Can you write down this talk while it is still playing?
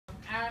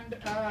And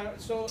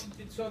so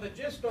the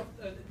gist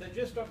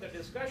of the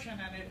discussion,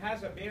 and it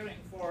has a bearing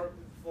for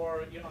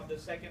the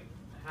second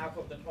half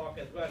of the talk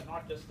as well,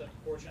 not just the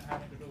portion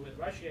having to do with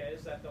Russia,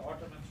 is that the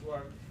Ottomans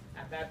were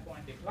at that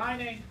point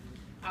declining,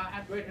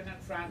 and Britain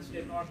and France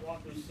did not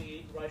want to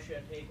see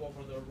Russia take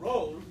over the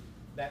role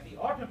that the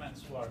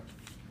Ottomans were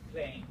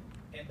playing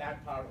in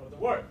that part of the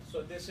world.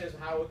 So this is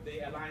how the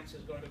alliance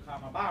is going to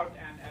come about,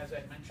 and as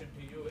I mentioned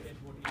to you, it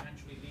would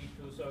eventually lead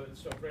to,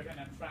 so Britain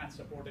and France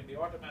supporting the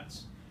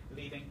Ottomans,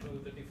 leading to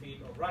the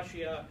defeat of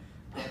Russia,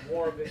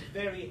 war with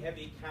very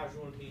heavy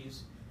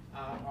casualties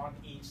on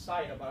each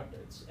side.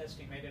 It's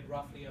estimated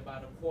roughly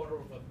about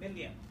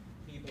 250,000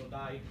 people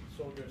died,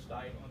 soldiers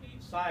died on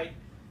each side,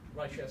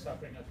 Russia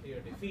suffering a clear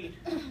defeat.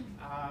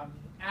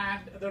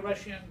 And the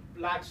Russian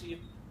Black Sea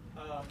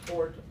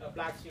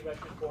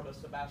Russian port of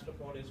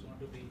Sebastopol is going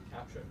to be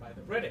captured by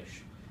the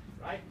British,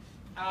 right?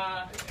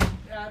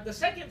 The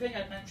second thing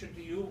I mentioned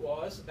to you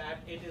was that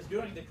it is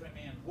during the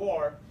Crimean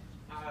War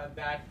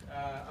that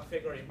a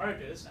figure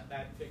emerges, and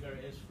that figure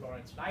is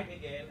Florence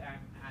Nightingale,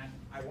 and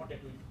I wanted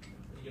to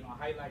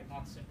highlight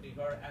not simply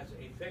her as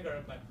a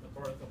figure, but the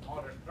birth of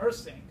modern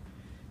nursing.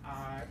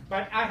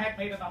 But I had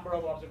made a number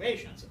of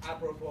observations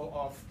apropos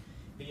of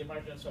the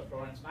emergence of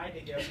Florence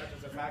Nightingale, such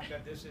as the fact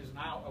that this is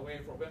now a way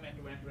for women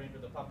to enter into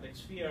the public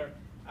sphere,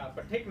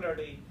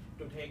 particularly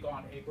to take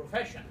on a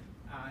profession.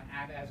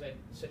 And as I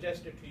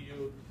suggested to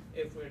you,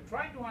 if we're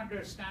trying to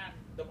understand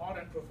the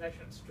modern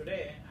professions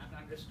today and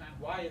understand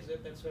why is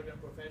it that certain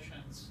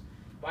professions,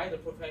 why the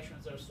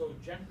professions are so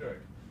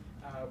gendered,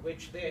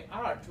 which they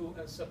are to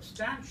a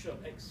substantial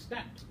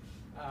extent.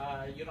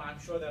 I'm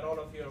sure that all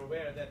of you are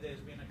aware that there's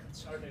been a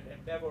concerted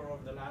endeavor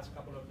over the last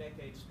couple of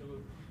decades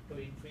to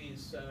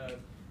increase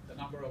the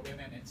number of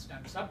women in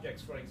STEM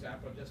subjects, for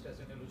example, just as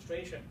an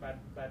illustration, but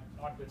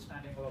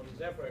notwithstanding all of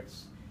these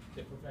efforts,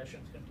 the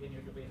professions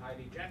continue to be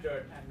highly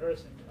gendered, and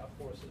nursing, of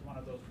course, is one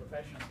of those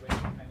professions which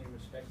in many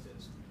respects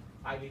is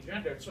highly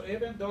gendered. So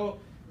even though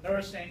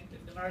nursing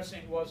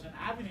was an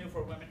avenue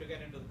for women to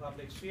get into the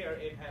public sphere,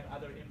 it had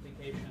other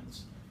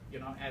implications,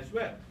 as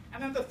well.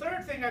 And then the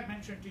third thing I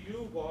mentioned to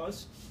you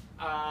was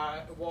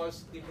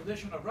the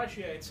position of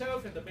Russia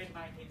itself in the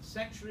mid-19th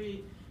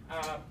century.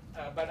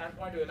 But I'm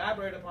going to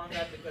elaborate upon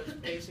that because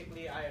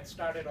basically I had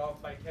started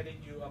off by telling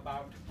you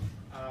about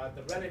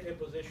the relative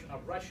position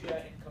of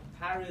Russia in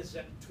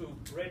comparison to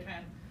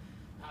Britain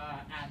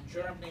and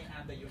Germany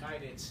and the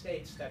United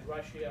States, that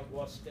Russia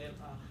was still,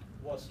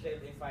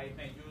 if I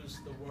may use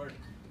the word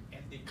in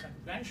the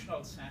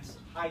conventional sense,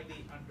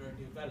 highly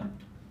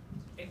underdeveloped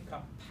in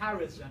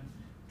comparison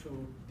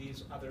to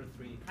these other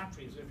three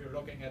countries. If you're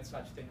looking at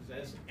such things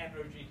as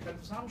energy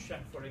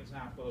consumption, for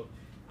example,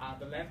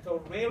 the length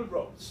of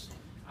railroads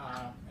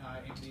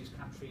in these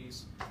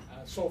countries,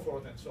 so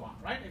forth and so on,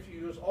 right? If you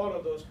use all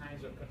of those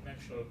kinds of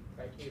conventional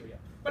criteria.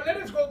 But let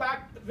us go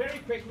back very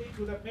quickly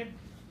to the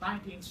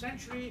mid-19th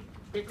century,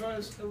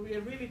 because we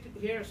are really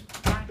here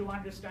trying to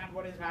understand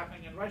what is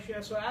happening in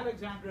Russia. So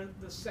Alexander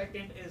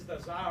II is the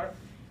Tsar,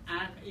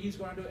 and he's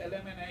going to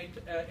eliminate,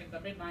 in the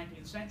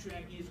mid-19th century,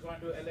 and he's going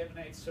to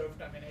eliminate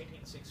serfdom in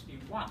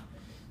 1861.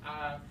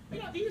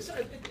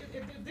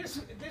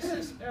 This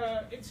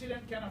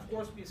incident can, of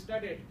course, be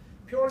studied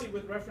purely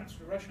with reference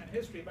to Russian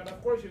history, but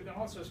of course you can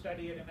also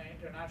study it in an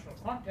international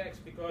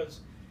context,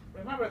 because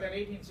remember that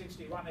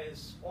 1861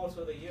 is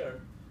also the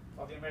year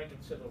of the American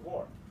Civil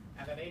War,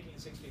 and then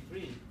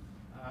 1863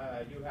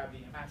 you have the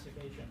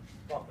Emancipation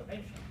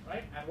Proclamation,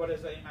 right? And what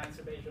does the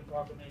Emancipation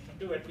Proclamation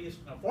do? At least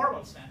in a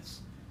formal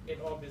sense, it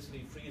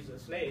obviously frees the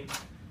slaves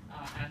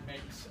and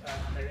makes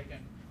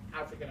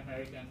African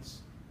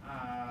Americans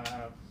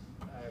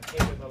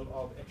capable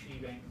of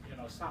achieving,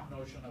 some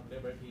notion of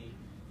liberty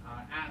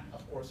and,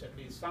 of course, at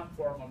least some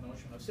formal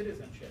notion of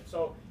citizenship.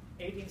 So,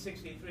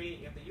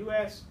 1863 in the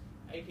U.S.,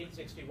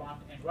 1861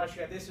 in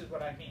Russia. This is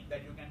what I mean,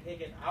 that you can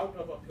take it out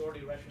of a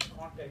purely Russian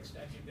context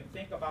and you can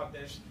think about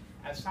this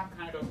as some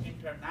kind of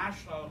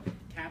international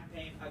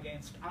campaign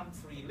against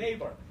unfree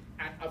labor.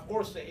 And of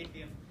course the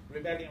Indian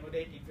rebellion with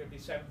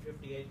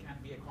 1857-58 can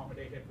be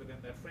accommodated within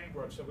that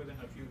framework. So within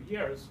a few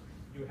years,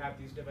 you have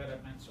these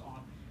developments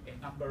on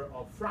a number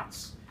of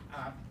fronts.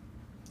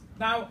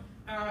 Now,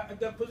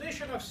 the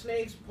position of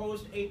slaves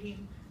post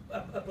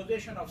a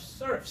position of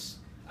serfs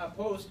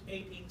post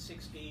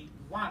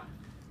 1861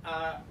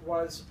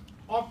 was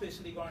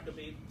obviously going to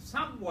be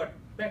somewhat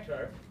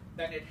better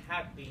than it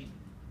had been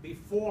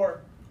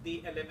before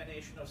the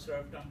elimination of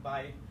serfdom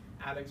by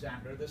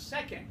Alexander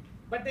II.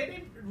 But they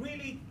didn't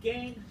really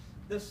gain,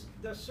 the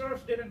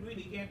serfs didn't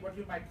really gain what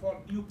you might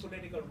call new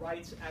political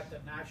rights at the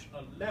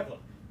national level.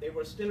 They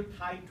were still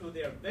tied to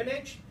their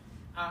village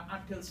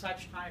until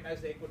such time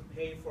as they could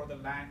pay for the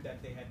land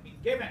that they had been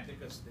given,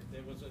 because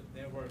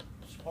there were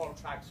small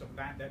tracts of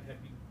land that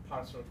had been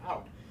parceled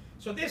out.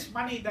 So this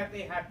money that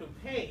they had to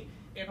pay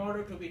in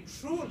order to be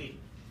truly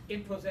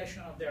in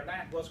possession of their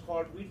land was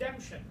called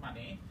redemption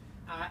money,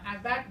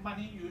 and that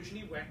money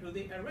usually went to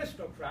the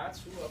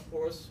aristocrats, who of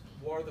course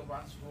were the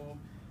ones who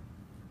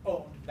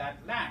owned that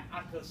land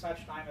until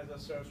such time as the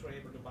serfs were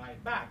able to buy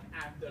it back,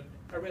 and the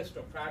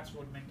aristocrats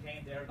would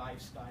maintain their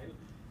lifestyle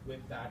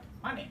with that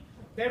money.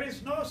 There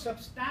is no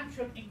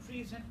substantial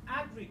increase in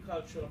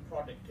agricultural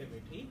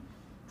productivity.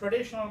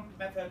 Traditional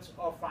methods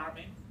of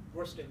farming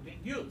were still being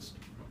used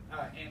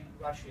in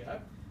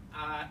Russia,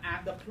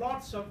 and the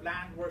plots of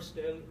land were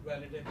still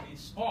relatively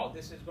small.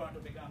 This is going to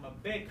become a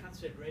big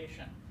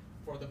consideration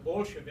for the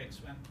Bolsheviks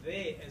when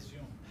they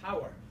assume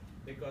power,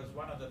 because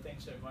one of the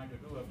things they're going to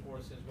do, of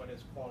course, is what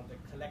is called the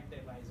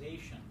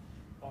collectivization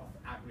of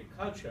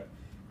agriculture.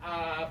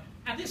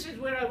 And this is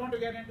where I want to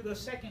get into the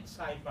second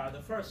sidebar.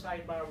 The first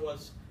sidebar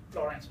was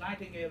Florence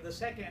Nightingale. The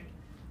second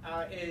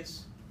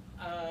is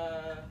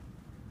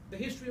the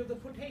history of the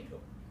potato.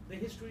 The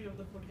history of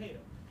the potato.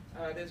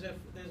 There's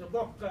a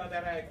book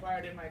that I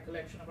acquired in my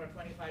collection about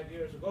 25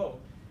 years ago.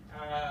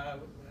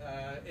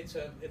 It's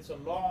a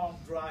long,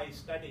 dry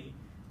study,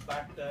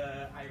 but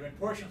I read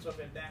portions of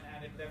it then,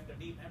 and it left a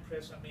deep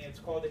impress on me. It's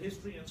called The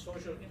History and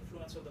Social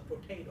Influence of the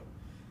Potato.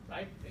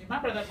 Right?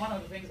 Remember that one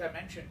of the things I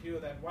mentioned to you,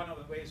 that one of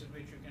the ways in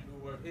which you can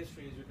do world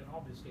history is you can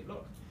obviously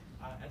look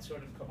at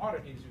certain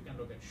commodities. You can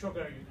look at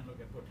sugar, you can look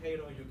at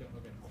potato, you can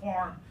look at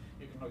corn,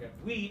 you can look at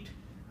wheat,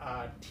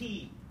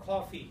 tea,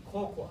 coffee,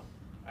 cocoa,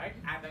 right?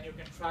 And then you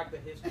can track the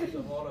histories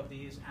of all of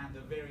these and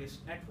the various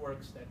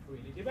networks that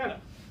really develop.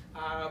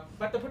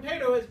 But the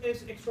potato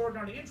is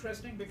extraordinarily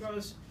interesting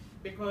because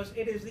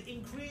it is the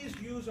increased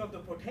use of the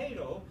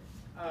potato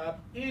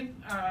in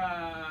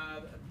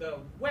the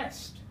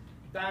West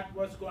that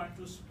was going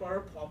to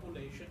spur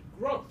population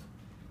growth.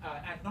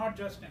 And not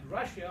just in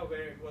Russia,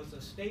 where it was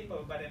a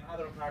staple, but in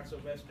other parts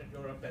of Western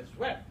Europe as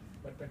well,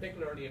 but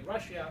particularly in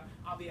Russia.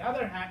 On the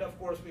other hand, of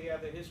course, we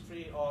have the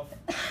history of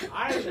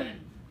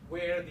Ireland,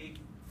 where the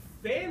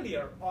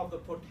failure of the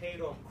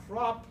potato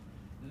crop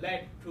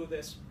led to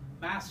this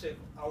massive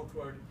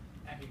outward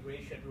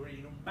emigration. Where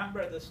you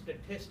remember the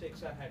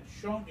statistics I had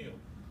shown you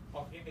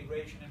of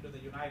immigration into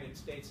the United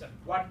States and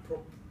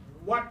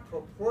what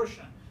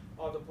proportion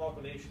of the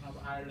population of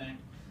Ireland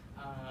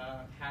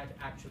had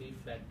actually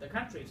fled the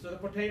country. So the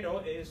potato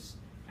is,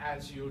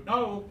 as you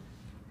know,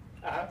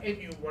 a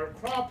new world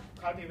crop,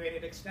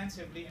 cultivated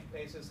extensively in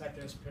places such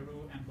as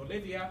Peru and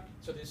Bolivia.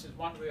 So this is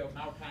one way of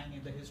now tying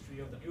in the history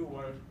of the New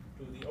World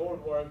to the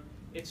Old World.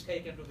 It's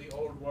taken to the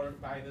Old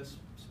World by the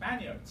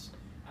Spaniards.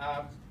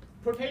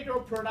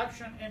 Potato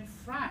production in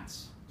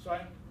France. So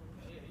and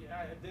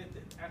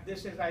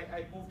this is,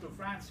 I moved to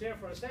France here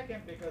for a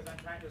second because I'm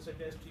trying to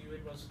suggest to you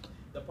it was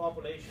the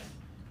population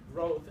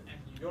growth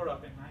in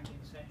Europe in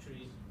 19th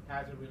century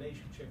has a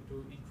relationship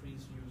to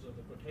increased use of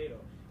the potato.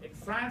 In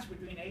France,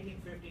 between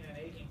 1815 and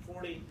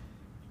 1840,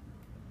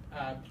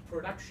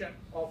 production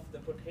of the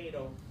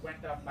potato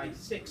went up by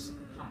 6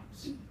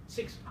 times.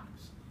 6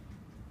 times.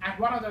 And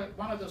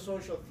one of the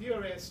social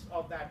theorists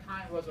of that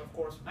time was, of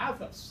course,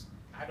 Malthus.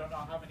 I don't know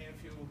how many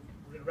of you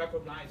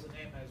recognize the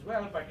name as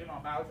well, but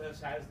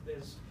Malthus has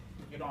this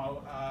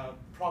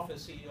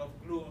prophecy of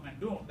gloom and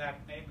doom,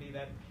 that namely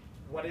that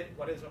what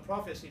is a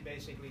prophecy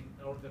basically,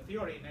 or the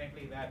theory,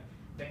 namely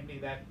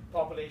that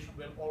population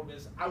will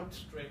always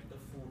outstrip the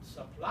food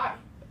supply,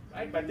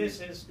 right? But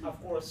this is,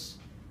 of course,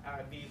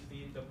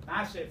 the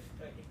massive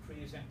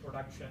increase in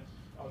production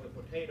of the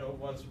potato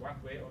was one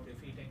way of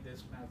defeating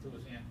this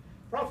Malthusian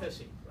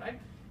prophecy, right?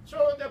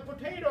 So the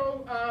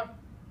potato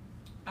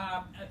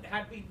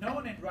had been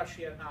known in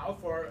Russia now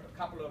for a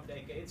couple of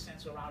decades,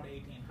 since around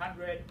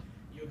 1800.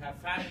 You have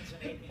famines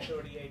in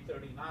 1838,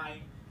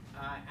 39.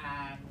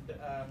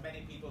 And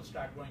many people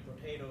start growing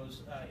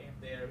potatoes in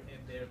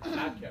their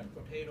backyard.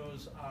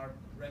 Potatoes are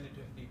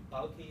relatively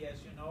bulky,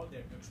 as you know.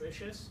 They're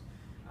nutritious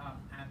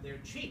and they're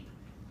cheap.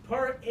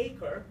 Per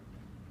acre,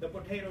 the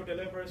potato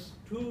delivers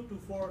 2 to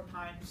 4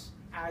 times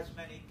as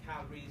many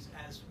calories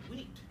as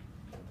wheat.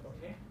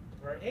 Okay,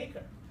 per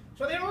acre.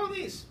 So there are all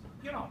these,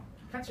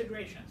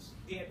 considerations.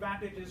 The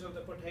advantages of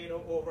the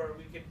potato over,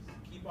 we can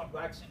keep on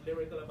waxing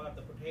lyrical about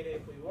the potato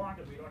if we want,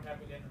 if we don't have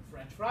to get into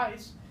French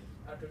fries.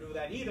 To do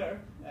that either.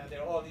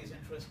 There are all these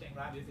interesting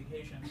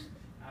ramifications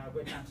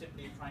which I'm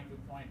simply trying to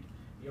point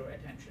your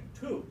attention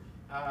to.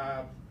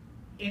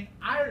 In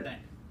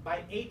Ireland,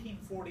 by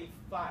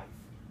 1845,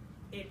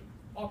 it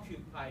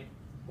occupied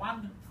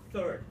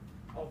 1/3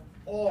 of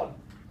all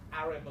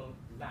arable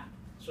land.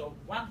 So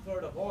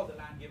 1/3 of all the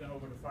land given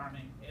over to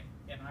farming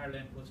in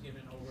Ireland was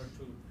given over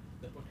to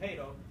the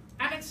potato.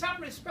 And in some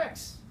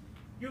respects,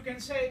 you can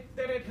say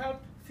that it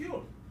helped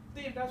fuel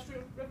the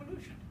Industrial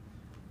Revolution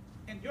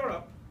in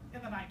Europe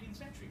in the 19th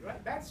century,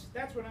 right? That's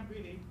what I'm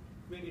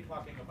really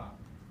talking about.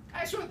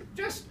 And so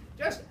just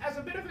as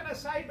a bit of an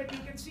aside, but you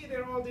can see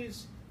there are all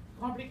these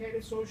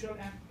complicated social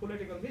and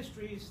political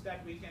histories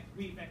that we can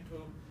weave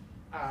into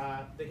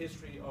the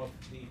history of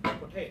the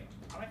potato.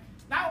 All right.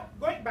 Now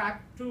going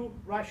back to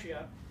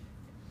Russia,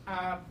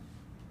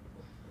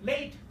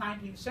 late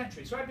 19th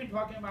century. So I've been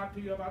talking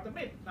to you about the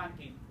mid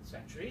 19th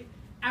century,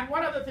 and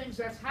one of the things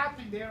that's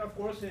happening there, of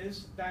course,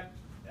 is that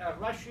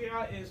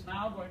Russia is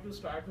now going to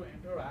start to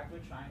interact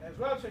with China as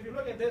well. So if you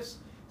look at this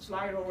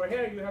slide over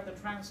here, you have the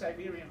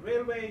Trans-Siberian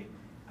Railway.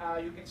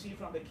 You can see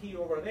from the key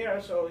over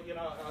there, so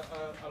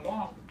a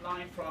long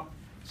line from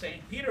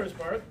St.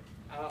 Petersburg,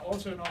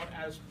 also known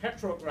as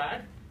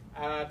Petrograd.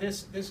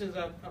 This is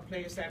a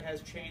place that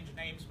has changed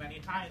names many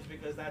times,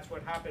 because that's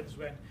what happens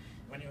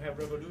when you have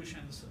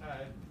revolutions.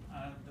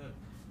 The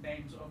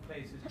names of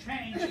places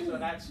change. So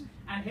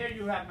and here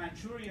you have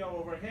Manchuria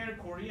over here,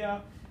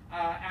 Korea,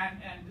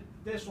 and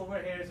this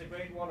over here is the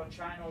Great Wall of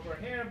China over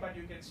here, but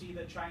you can see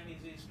the Chinese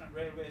Eastern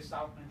Railway,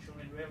 South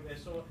Manchurian Railway.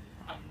 So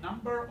a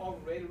number of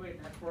railway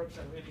networks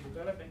are really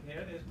developing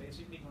here. There's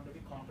basically going to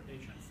be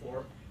competition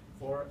for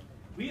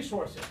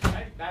resources,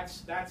 right?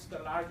 That's the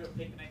larger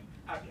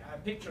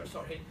picture,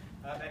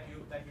 that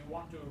you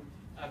want to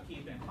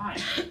keep in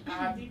mind.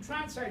 The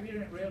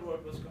Trans-Siberian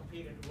Railroad was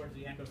completed towards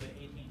the end of the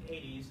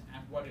 1880s,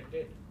 and what it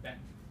did then,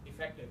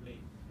 effectively,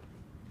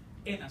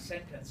 in a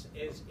sentence,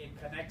 is it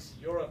connects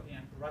Europe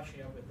and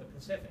Russia with the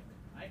Pacific,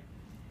 right?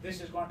 This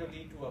is going to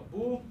lead to a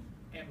boom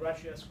in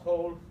Russia's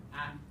coal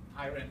and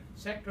iron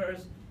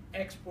sectors.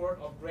 Export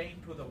of grain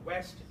to the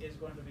West is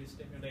going to be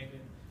stimulated,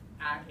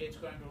 and it's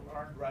going to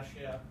earn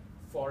Russia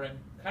foreign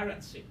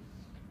currency.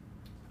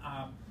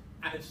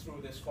 And it's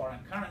through this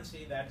foreign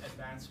currency that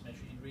advanced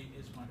machinery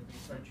is going to be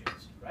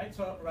purchased, right?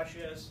 So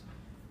Russia's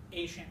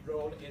Asian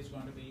role is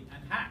going to be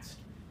enhanced.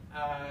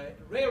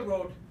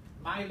 Railroad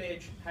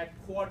mileage had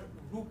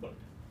quadrupled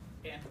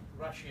in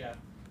Russia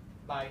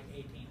by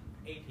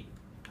 1880.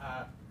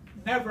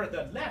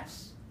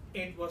 Nevertheless,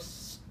 it was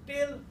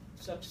still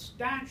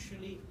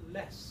substantially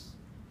less,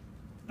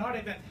 not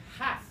even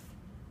half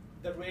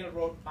the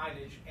railroad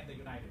mileage in the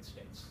United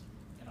States.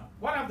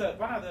 One of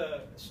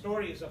the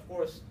stories, of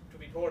course, to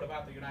be told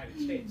about the United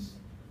States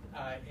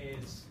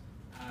is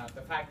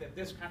the fact that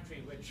this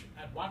country, which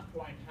at one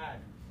point had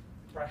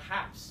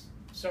perhaps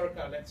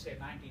circa, let's say,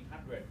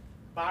 1900,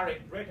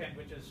 barring Britain,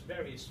 which is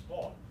very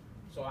small.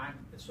 So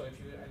if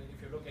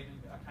you're looking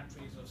at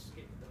countries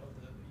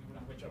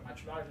which are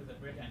much larger than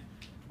Britain,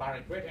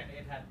 barring Britain,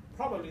 it had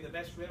probably the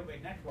best railway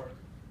network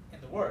in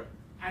the world.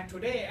 And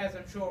today, as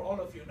I'm sure all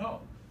of you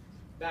know,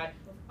 that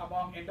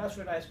among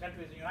industrialized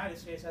countries, the United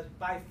States has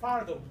by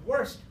far the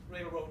worst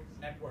railroad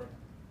network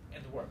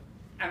in the world.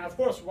 And of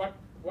course, what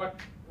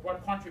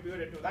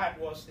contributed to that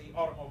was the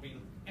automobile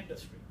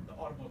industry,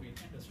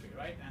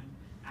 right?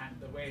 And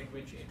the way in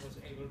which it was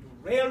able to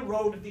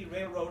railroad the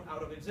railroad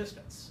out of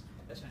existence,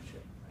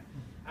 essentially.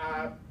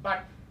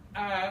 But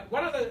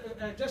one of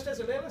the, just as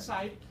a little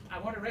aside, I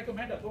want to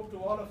recommend a book to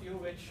all of you,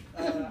 which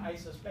I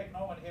suspect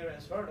no one here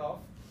has heard of.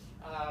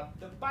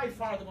 By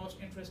far the most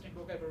interesting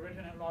book ever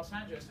written in Los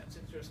Angeles, and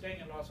since you're staying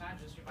in Los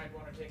Angeles, you might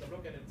want to take a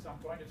look at it at some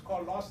point. It's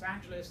called Los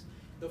Angeles,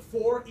 The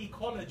Four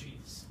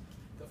Ecologies.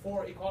 The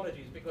Four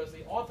Ecologies, because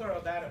the author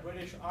of that, a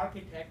British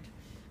architect,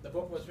 the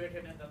book was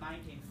written in the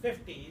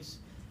 1950s,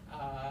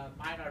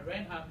 Maynard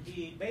Windham,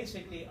 he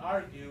basically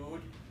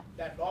argued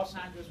that Los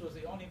Angeles was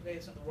the only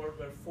place in the world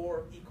where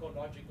four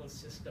ecological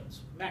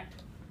systems met.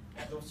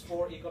 And those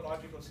four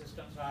ecological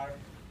systems are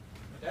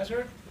the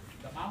desert,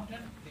 the mountain,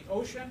 the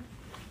ocean,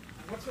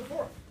 and what's the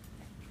fourth?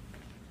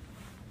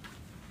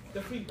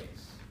 The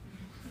freeways.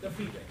 The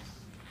freeways,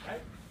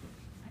 right?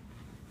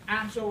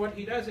 And so what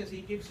he does is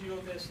he gives you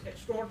this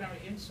extraordinary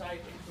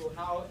insight into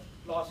how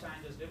Los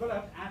Angeles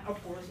developed, and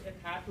of course it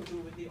had to do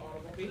with the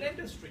automobile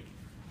industry.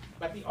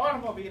 But the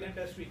automobile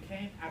industry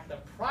came at the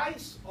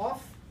price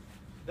of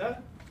the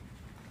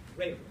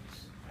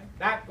railroads. Right?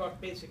 That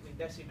got basically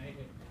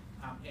decimated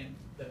in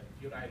the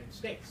United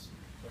States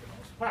for the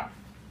most part.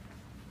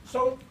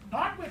 So,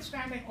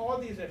 notwithstanding all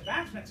these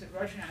advancements in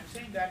Russia, I'm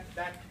saying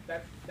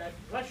that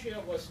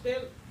Russia was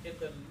still in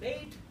the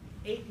late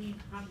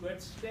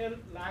 1800s, still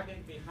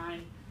lagging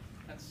behind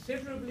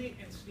considerably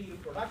in steel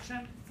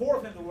production,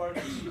 fourth in the world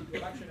in steel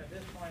production at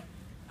this point.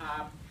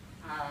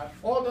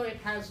 Although it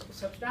has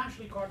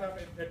substantially caught up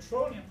in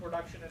petroleum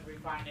production and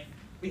refining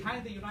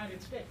behind the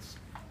United States.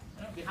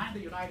 Behind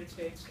the United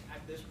States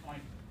at this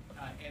point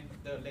in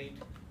the late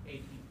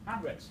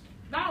 1800s.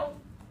 Now,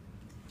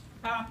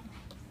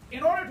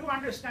 in order to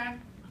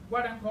understand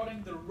what I'm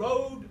calling the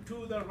road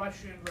to the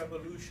Russian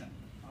Revolution,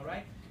 all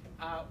right,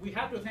 we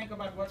have to think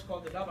about what's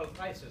called the double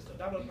crisis. The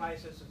double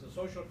crisis is the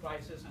social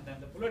crisis and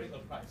then the political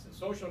crisis.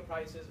 Social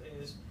crisis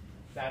is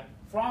that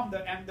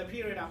and the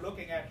period I'm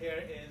looking at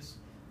here is,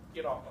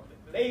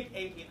 late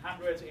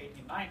 1800s,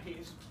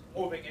 1890s,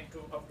 moving into,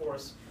 of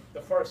course,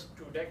 the first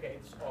 2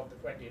 decades of the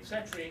 20th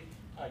century.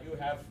 You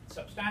have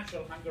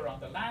substantial hunger on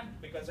the land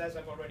because, as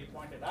I've already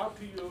pointed out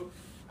to you,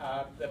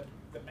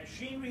 the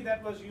machinery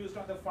that was used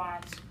on the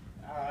farms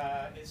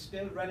is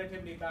still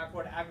relatively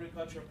backward.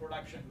 Agriculture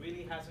production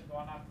really hasn't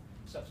gone up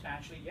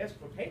substantially. Yes,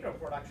 potato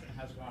production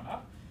has gone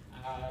up,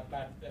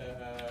 but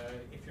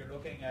if you're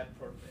looking at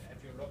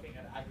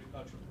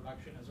agricultural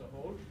production as a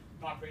whole,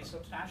 not very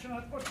substantial.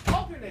 And of course,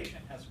 population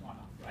has gone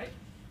up, right?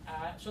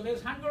 So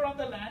there's hunger on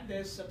the land.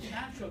 There's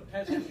substantial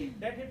peasant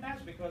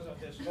indebtedness because of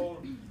this whole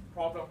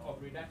problem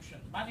of redemption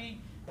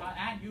money,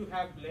 and you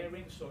have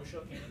glaring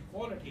social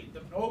inequality.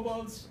 The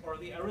nobles or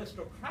the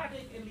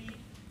aristocratic elite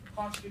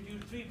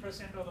constitute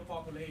 3% of the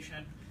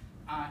population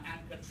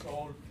and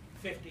control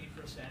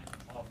 50%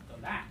 of the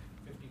land.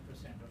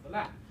 50% of the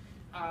land.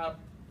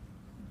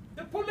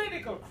 The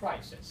political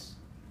crisis,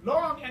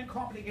 long and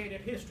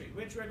complicated history,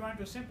 which we're going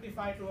to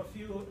simplify to a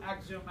few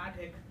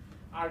axiomatic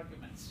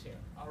arguments here.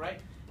 All right.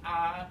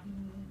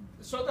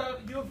 So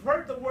you've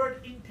heard the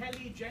word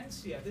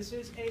intelligensia. This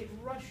is a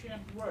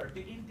Russian word,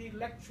 the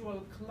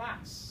intellectual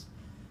class.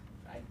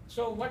 Right?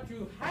 So what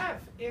you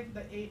have in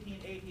the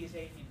 1880s,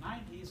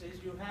 1890s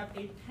is you have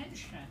a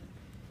tension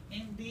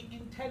in the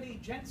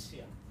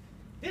intelligentsia.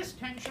 This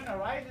tension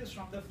arises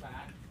from the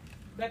fact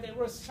that there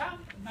were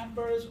some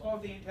members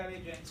of the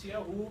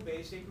intelligentsia who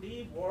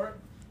basically were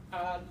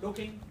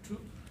looking to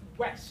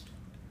West,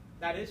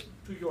 that is,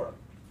 to Europe.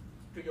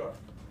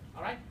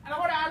 All right? And I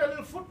want to add a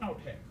little footnote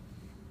here.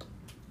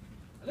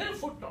 A little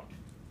footnote,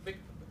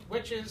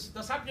 which is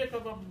the subject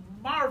of a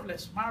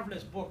marvelous,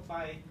 marvelous book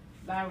by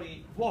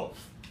Larry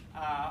Wolff.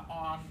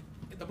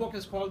 The book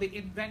is called The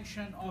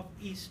Invention of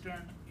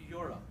Eastern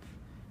Europe.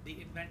 The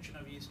Invention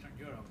of Eastern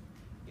Europe.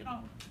 You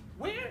know,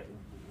 where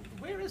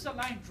is the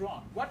line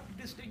drawn? What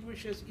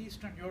distinguishes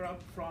Eastern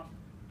Europe from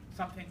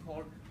something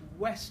called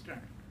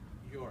Western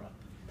Europe?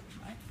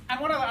 Right? And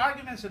one of the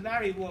arguments that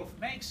Larry Wolff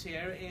makes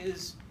here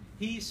is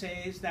he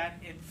says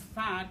that, in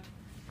fact,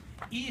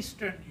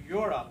 Eastern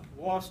Europe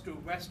was to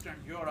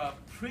Western Europe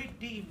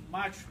pretty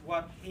much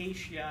what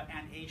Asia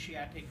and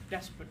Asiatic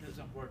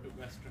despotism were to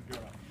Western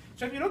Europe.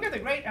 So if you look at the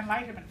great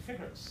Enlightenment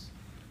figures,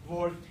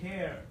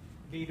 Voltaire,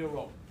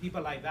 Diderot,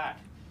 people like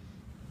that,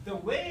 the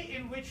way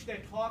in which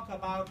they talk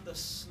about the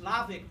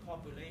Slavic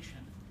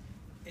population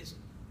is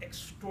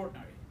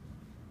extraordinary.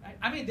 Right?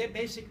 I mean, they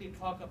basically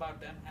talk about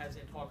them as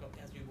you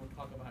would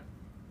talk about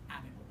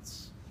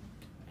animals.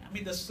 I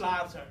mean, the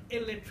Slavs are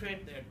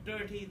illiterate, they're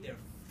dirty, they're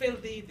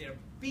filthy, they're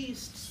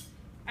beasts.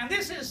 And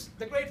this is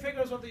the great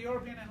figures of the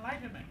European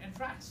Enlightenment in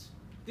France.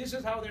 This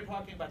is how they're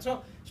talking about.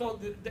 So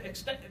the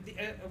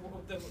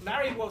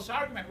Larry Wolff's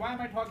argument, why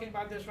am I talking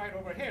about this right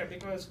over here?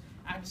 Because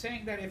I'm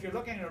saying that if you're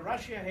looking at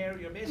Russia here,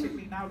 you're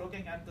basically now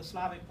looking at the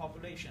Slavic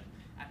population,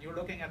 and you're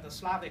looking at the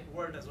Slavic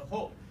world as a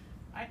whole.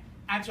 Right?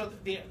 And so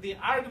the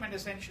argument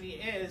essentially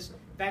is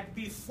that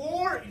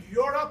before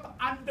Europe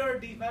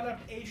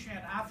underdeveloped Asia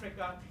and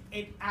Africa,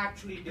 it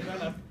actually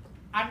developed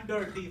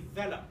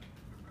underdeveloped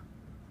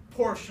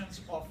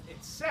portions of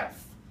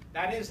itself.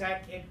 That is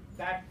that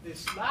the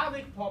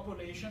Slavic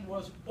population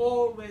was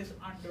always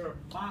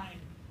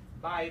undermined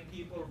by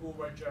people who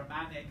were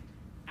Germanic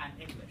and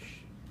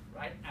English,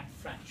 right, and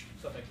French.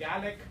 So the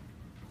Gallic,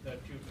 the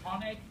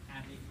Teutonic,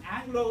 and the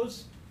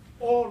Anglos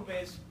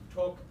always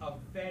took a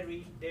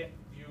very dim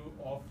view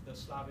of the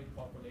Slavic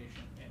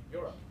population in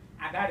Europe.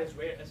 And that is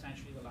where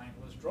essentially the line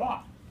was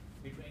drawn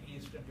between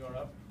Eastern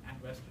Europe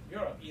and Western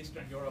Europe.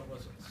 Eastern Europe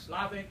was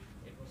Slavic,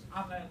 it was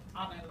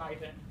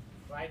unenlightened,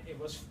 right? It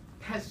was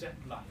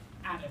peasant-like,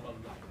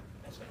 animal-like,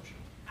 essentially.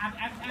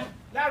 And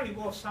Larry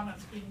Wolff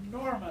summons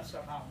enormous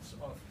amounts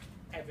of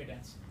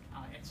evidence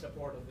in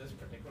support of this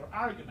particular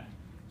argument.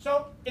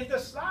 So in the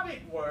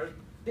Slavic world,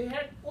 there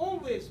had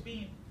always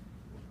been,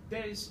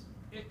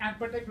 and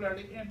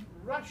particularly in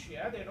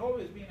Russia, there had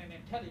always been an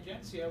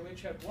intelligentsia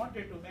which had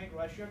wanted to make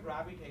Russia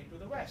gravitate to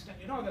the West. And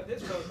you know that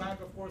this goes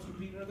back, of course, to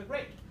Peter the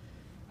Great.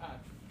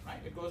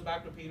 Right? It goes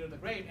back to Peter the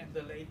Great in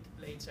the late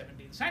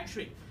 17th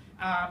century.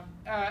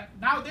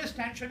 Now this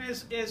tension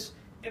is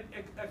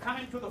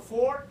coming to the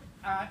fore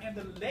in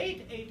the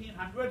late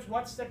 1800s.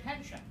 What's the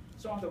tension?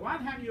 So on the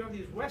one hand, you have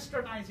these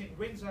westernizing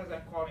winds, as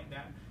I'm calling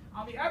them.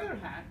 On the other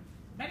hand,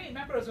 many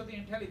members of the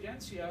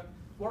intelligentsia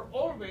were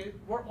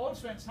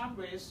also in some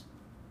ways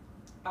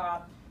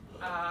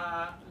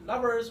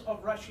lovers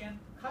of Russian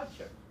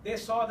culture. They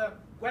saw the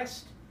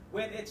West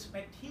with its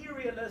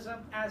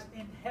materialism as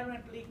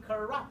inherently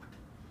corrupt.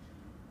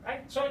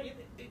 Right? So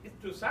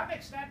to some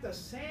extent, the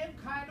same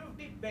kind of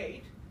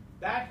debate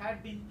that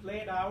had been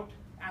played out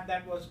and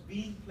that was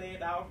being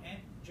played out in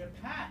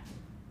Japan,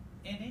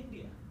 in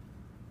India.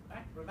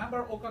 Right?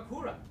 Remember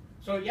Okakura?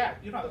 So yeah,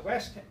 you know, the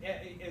West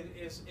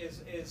is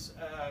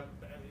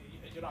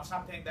you know,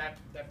 something that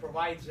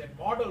provides a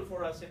model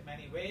for us in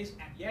many ways,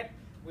 and yet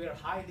we're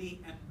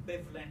highly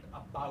ambivalent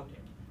about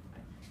it.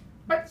 Right?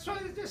 But so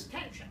there's this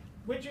tension,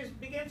 which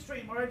begins to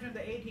emerge in the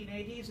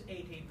 1880s,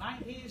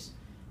 1890s,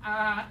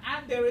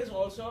 and there is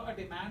also a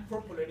demand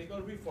for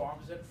political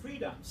reforms and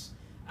freedoms.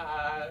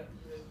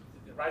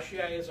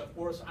 Russia is, of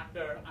course,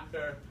 under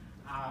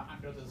a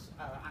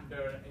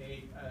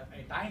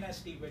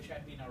dynasty which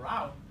had been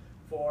around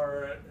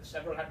for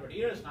several hundred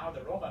years now,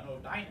 the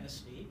Romanov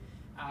dynasty.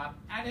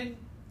 And in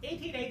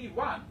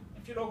 1881,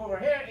 if you look over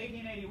here,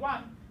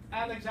 1881,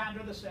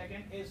 Alexander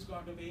II is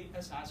going to be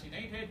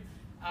assassinated.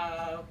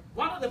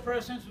 One of the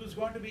persons who's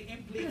going to be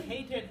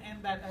implicated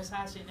in that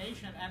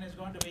assassination and is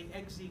going to be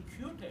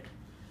executed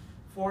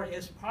for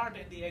his part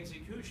in the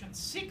execution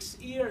 6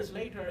 years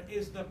later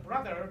is the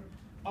brother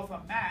of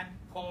a man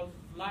called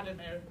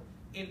Vladimir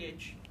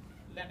Ilyich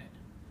Lenin.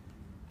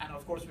 And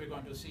of course, we're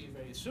going to see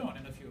very soon,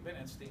 in a few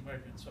minutes, the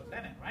emergence of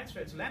Lenin, right? So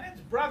it's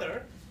Lenin's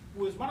brother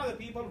who is one of the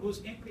people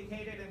who's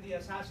implicated in the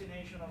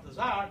assassination of the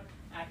Tsar,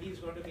 and he's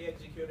going to be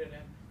executed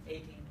in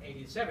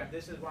 1887.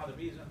 This is one of the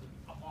reasons,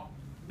 among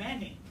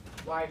many,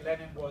 why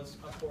Lenin was,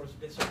 of course,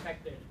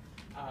 disaffected.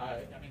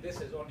 I mean,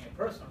 this is only a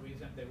personal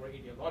reason. There were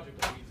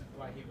ideological reasons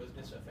why he was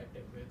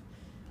disaffected with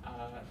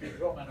the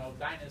Romanov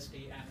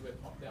dynasty and with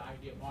the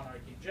idea of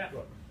monarchy in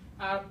general.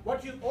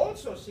 What you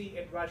also see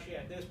in Russia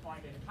at this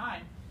point in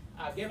time,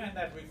 given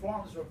that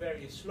reforms were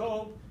very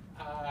slow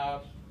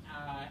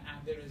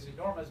and there is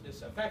enormous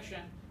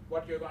disaffection,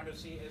 what you're going to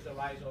see is the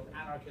rise of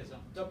anarchism.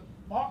 The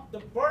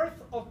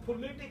birth of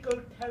political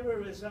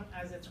terrorism,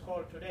 as it's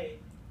called today,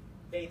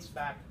 dates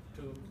back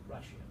to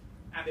Russia.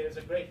 And there's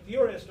a great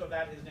theorist of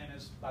that. His name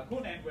is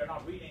Bakunin. We're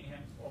not reading him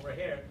over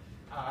here.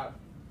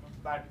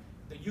 But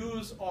the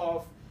use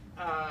of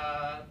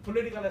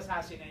political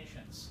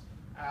assassinations,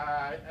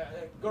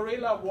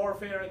 guerrilla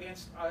warfare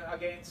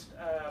against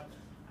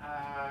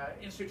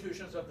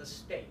institutions of the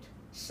state,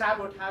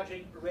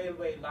 sabotaging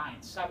railway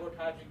lines,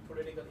 sabotaging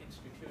political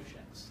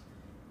institutions.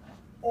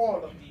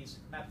 All of these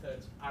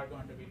methods are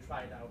going to be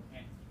tried out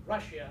in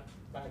Russia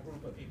by a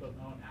group of people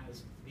known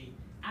as the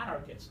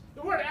anarchists.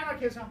 The word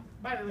anarchism,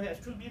 by the way, has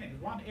two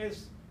meanings. One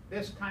is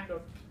this kind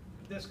of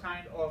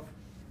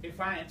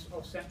defiance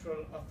of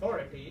central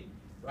authority,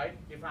 right?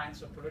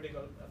 Defiance of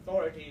political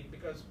authority,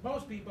 because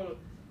most people,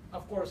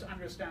 of course,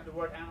 understand the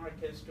word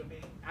anarchism to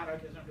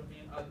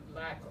mean a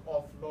lack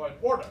of law and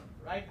order,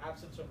 right?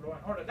 Absence of law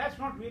and order. That's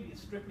not really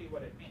strictly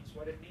what it means.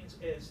 What it means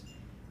is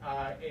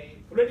a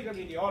political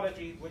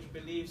ideology which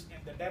believes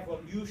in the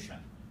devolution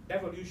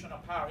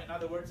of power. In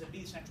other words, a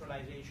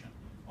decentralization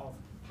of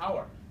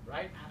power,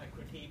 right? And a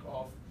critique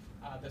of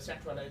the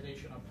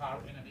centralization of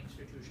power in an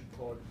institution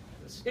called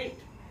the state.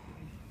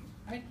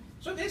 Right?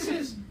 So this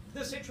is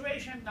the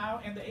situation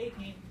now in the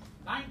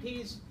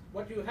 1890s.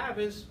 What you have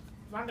is,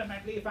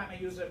 fundamentally, if I may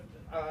use a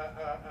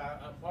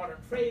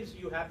modern phrase,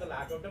 you have the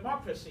lack of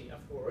democracy,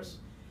 of course.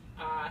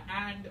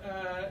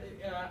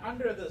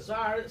 Under the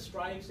Tsar,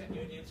 strikes and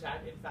unions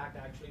had, in fact,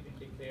 actually been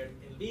declared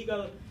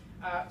illegal.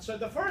 So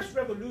the first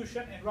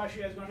revolution in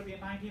Russia is going to be in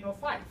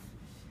 1905.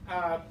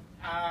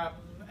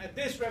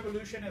 This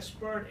revolution is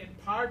spurred in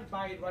part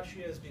by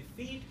Russia's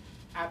defeat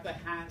at the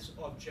hands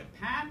of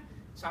Japan,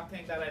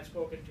 something that I'd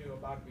spoken to you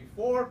about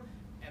before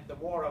in the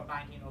war of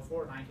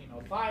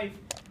 1904-1905.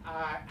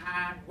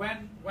 And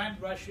when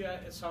Russia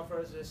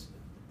suffers this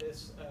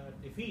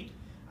defeat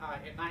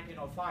in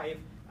 1905,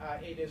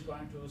 it is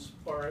going to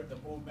spur the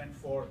movement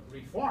for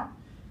reform,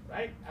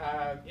 right?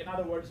 In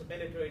other words, the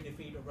military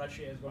defeat of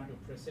Russia is going to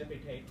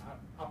precipitate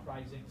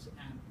uprisings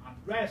and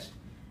unrest,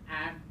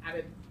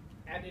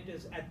 and it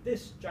is at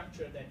this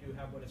juncture that you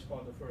have what is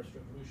called the first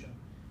revolution,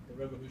 the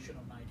revolution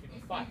of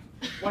 1905.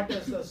 What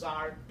does the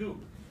Tsar do?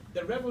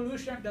 The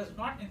revolution does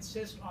not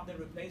insist on the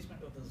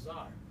replacement of the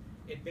Tsar.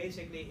 It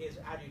basically is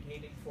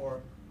agitating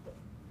for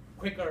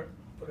quicker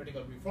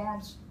political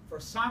reforms, for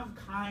some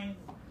kind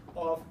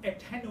of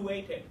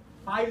attenuated,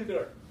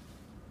 milder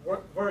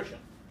version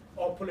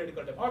of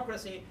political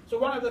democracy. So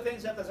one of the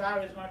things that the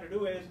Tsar is going to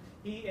do is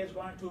he is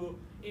going to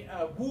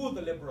woo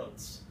the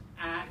liberals.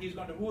 And he's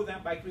going to woo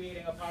them by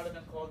creating a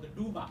parliament called the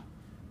Duma,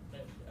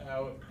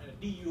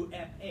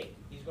 D-U-M-A.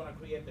 He's going to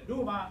create the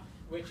Duma,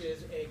 which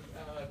is a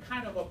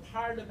kind of a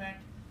parliament,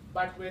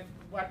 but with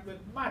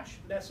much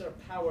lesser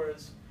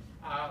powers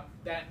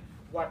than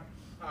what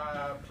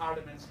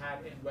parliaments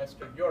had in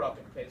Western Europe,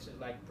 in places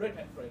like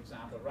Britain, for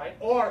example, right?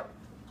 Or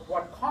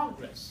what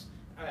Congress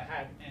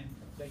had in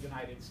the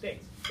United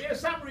States. There are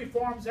some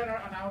reforms that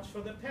are announced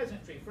for the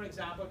peasantry. For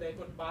example, they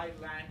could buy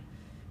land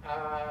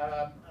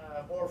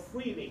more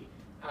freely,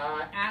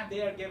 and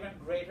they are given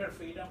greater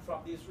freedom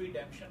from these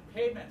redemption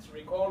payments.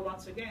 Recall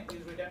once again,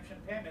 these redemption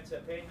payments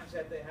are payments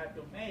that they had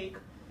to make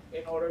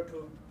in order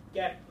to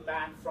get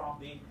land from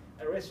the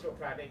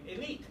aristocratic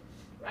elite,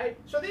 right?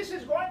 So this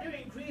is going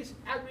to increase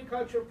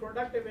agricultural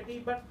productivity,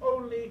 but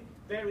only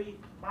very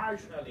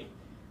marginally.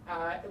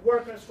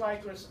 Worker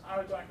strikers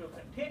are going to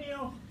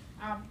continue,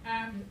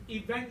 and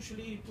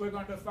eventually we're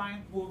going to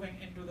find, moving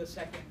into the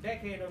second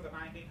decade of the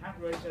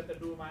 1900s, that the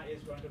Duma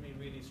is going to be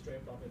really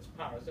stripped of its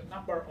powers. The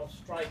number of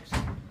strikes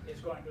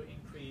is going to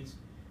increase,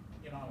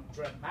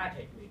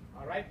 dramatically.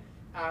 All right,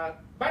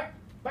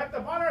 but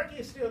the monarchy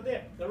is still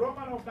there. The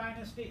Romanov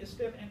dynasty is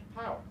still in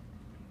power.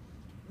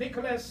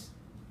 Nicholas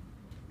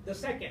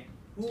II,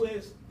 who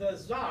is the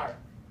Tsar,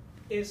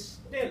 is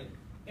still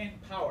in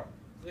power.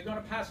 They're going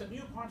to pass a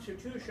new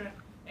constitution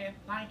in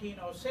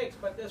 1906,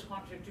 but this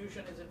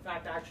constitution is in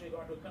fact actually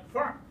going to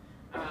confirm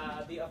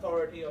the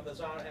authority of the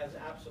Tsar as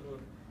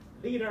absolute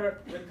leader,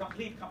 with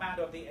complete command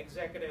of the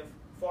executive,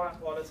 foreign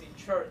policy,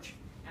 church,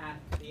 and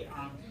the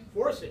armed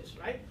forces,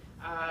 right?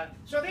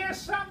 So there are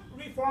some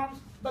reforms,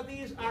 but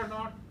these are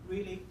not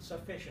really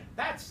sufficient.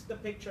 That's the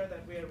picture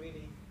that we're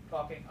really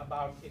talking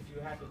about if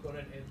you had to put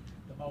it in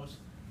the most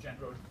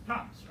general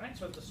terms, right?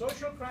 So the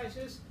social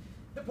crisis,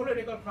 the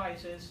political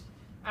crisis.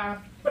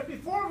 But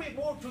before we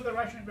move to the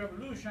Russian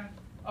Revolution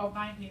of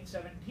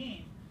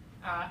 1917,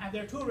 and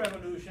there are two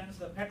revolutions,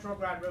 the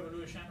Petrograd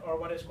Revolution, or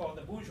what is called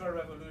the Bourgeois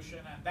Revolution,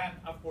 and then,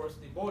 of course,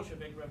 the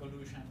Bolshevik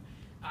Revolution.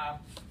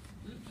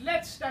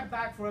 Let's step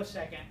back for a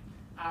second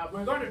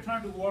We're going to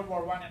turn to World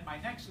War I in my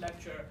next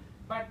lecture,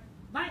 but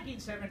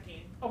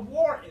 1917, a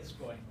war is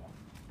going on.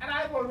 And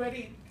I've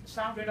already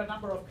sounded a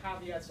number of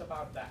caveats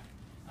about that.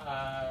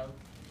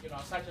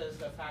 Such as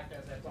the fact,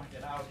 as I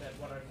pointed out, that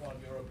what are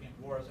called European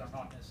wars are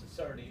not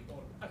necessarily,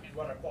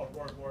 what are called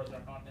world wars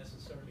are not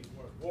necessarily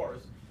world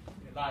wars,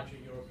 larger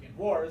European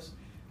wars,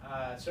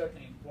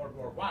 certainly in World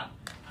War I.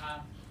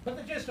 But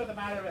the gist of the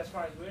matter, as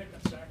far as we're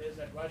concerned, is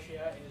that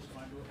Russia is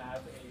going to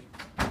have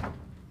a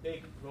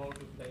big role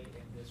to play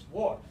in this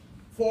war.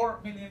 4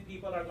 million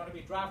people are going to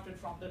be drafted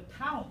from the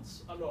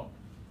towns alone.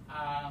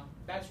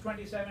 That's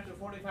 27 to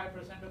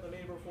 45% of the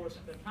labor force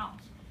in the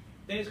towns.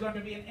 There's going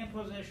to be an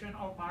imposition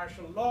of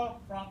martial law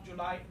from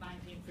July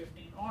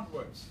 1915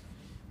 onwards.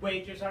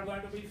 Wages are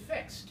going to be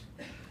fixed,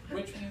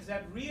 which means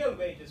that real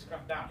wages come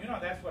down.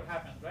 That's what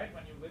happens, right?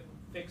 When you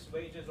fix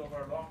wages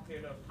over a long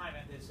period of time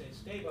and they say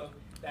stable,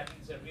 that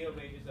means that real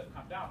wages have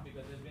come down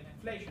because there's been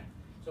inflation.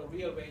 So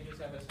real wages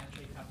have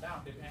essentially come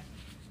down,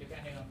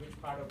 depending on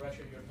which part of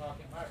Russia you're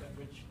talking about and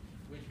which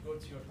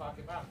goods you're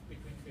talking about,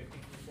 between 15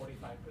 to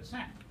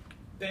 45%.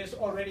 There's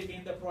already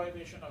been the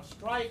prohibition of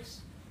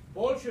strikes.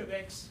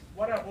 Bolsheviks,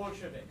 what are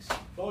Bolsheviks?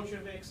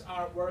 Bolsheviks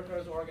are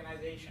workers'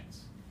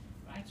 organizations,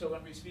 right? So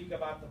when we speak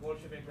about the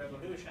Bolshevik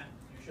Revolution,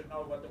 you should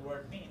know what the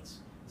word means.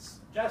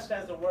 Just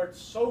as the word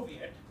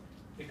Soviet,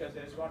 because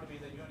there's going to be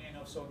the Union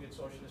of Soviet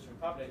Socialist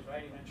Republics,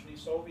 right? Eventually,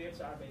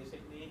 Soviets are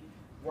basically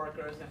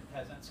workers' and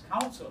peasants'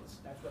 councils.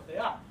 That's what they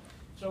are.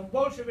 So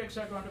Bolsheviks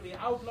are going to be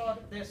outlawed.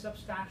 There's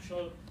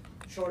substantial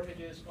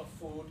shortages of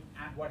food,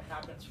 and what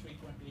happens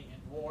frequently in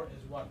war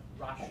is what?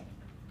 Rationing,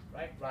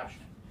 right?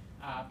 Rationing.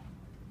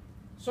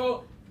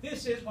 So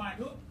this is going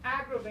to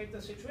aggravate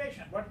the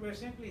situation. What we're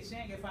simply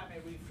saying, if I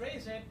may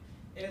rephrase it,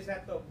 is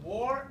that the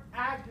war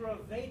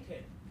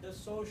aggravated the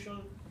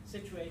social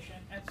situation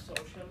and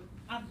social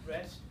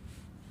unrest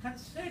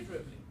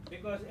considerably,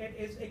 because it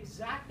is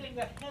exacting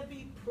a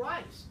heavy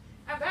price.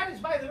 And that is,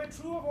 by the way,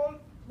 true of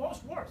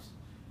most wars.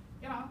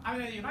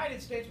 The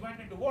United States went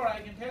into war. I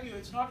can tell you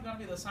it's not going to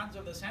be the sons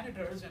of the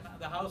senators in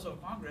the House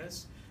of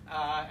Congress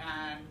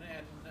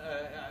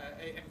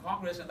in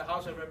Congress and the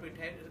House of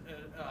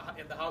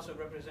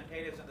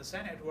Representatives and the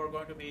Senate who are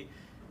going to be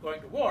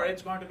going to war.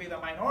 It's going to be the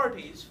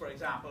minorities, for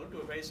example, to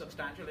a very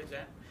substantial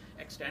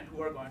extent,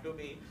 who are going to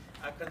be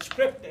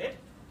conscripted.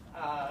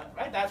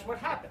 Right? That's what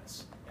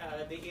happens.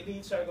 The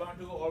elites are going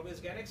to always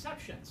get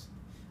exceptions.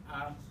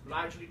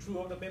 Largely true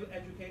of the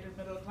educated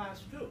middle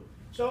class too.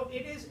 So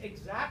it is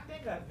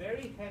exacting a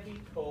very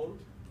heavy toll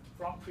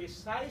from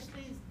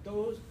precisely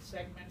those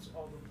segments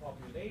of the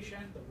population,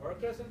 the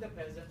workers and the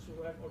peasants,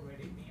 who have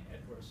already been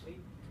adversely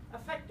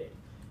affected.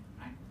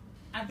 Right?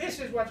 And this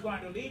is what's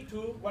going to lead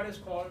to what is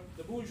called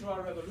the bourgeois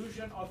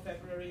revolution of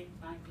February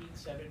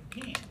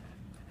 1917.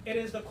 It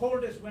is the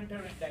coldest winter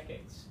in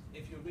decades,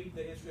 if you read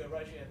the history of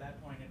Russia at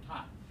that point in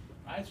time.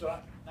 Right? So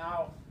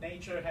now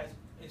nature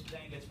is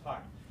playing its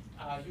part.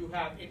 You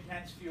have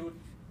intense food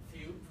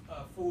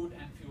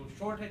and fuel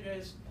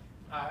shortages.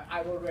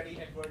 I've already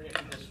adverted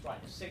to the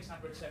strikes.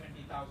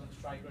 670,000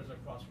 strikers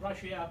across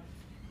Russia.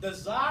 The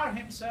Tsar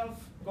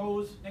himself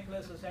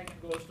Nicholas II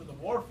goes to the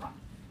war front.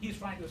 He's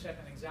trying to set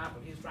an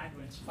example. He's trying to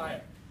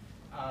inspire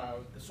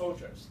the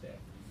soldiers there.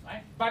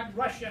 Right? But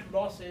Russian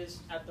losses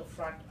at the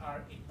front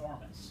are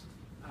enormous.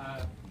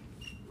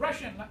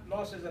 Russian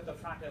losses at the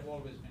front have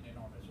always been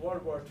enormous.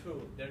 World War II,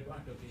 they're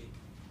going to be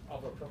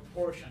of a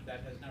proportion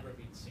that has never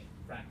been seen,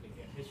 frankly,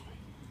 in history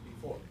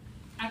before.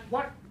 And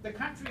what the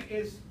country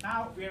is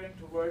now veering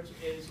towards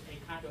is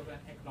a kind of an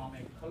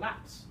economic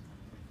collapse.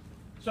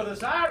 So the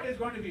Tsar is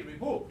going to be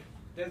removed.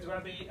 There's going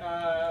to be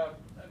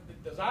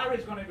the Tsar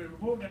is going to be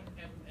removed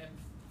in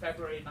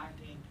February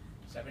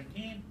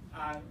 1917.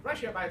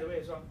 Russia, by the way,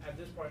 is at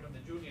this point on the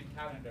Julian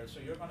calendar, so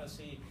you're going to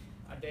see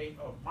a date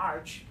of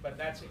March, but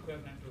that's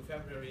equivalent to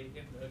February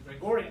in the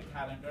Gregorian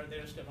calendar.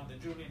 They're still on the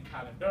Julian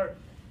calendar.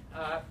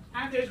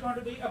 And there's going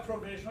to be a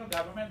provisional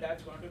government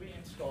that's going to be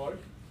installed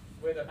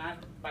with a man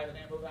by the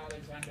name of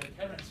Alexander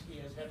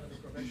Kerensky as head of the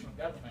provisional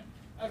government.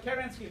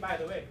 Kerensky, by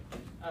the way,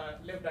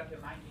 lived until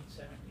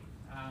 1970.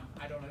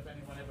 I don't know if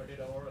anyone ever did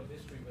an oral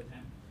history with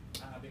him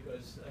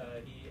because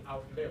he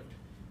outlived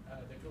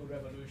the two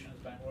revolutions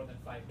by more than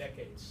 5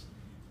 decades.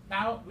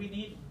 Now we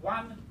need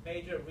one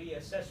major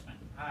reassessment.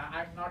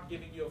 I'm not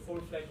giving you a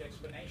full-fledged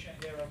explanation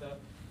here of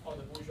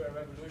the bourgeois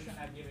revolution.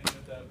 I'm giving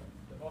you the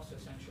most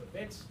essential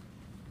bits.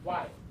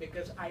 Why?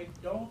 Because I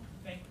don't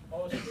think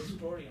most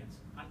historians,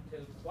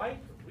 until quite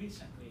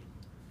recently,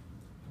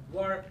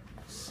 were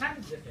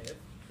sensitive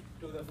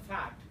to the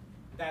fact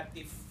that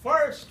the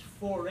first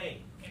foray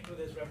into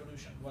this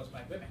revolution was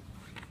by women.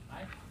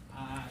 Right?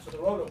 So the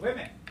role of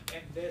women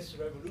in this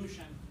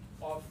revolution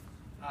of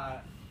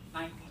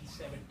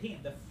 1917,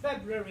 the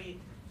February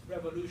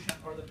Revolution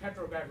or the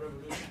Petrograd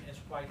Revolution, is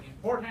quite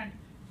important.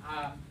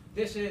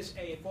 This is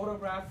a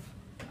photograph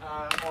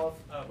of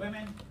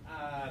women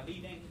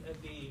leading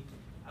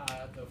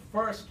the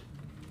first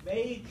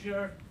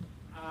major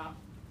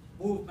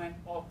movement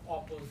of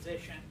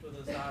opposition to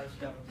the Tsar's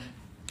government,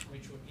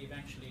 which would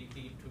eventually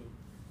lead to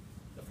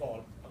the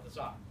fall of the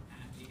Tsar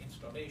and the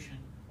installation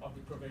of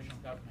the provisional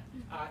government.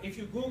 If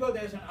you Google,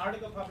 there's an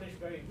article published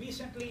very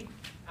recently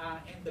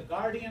in The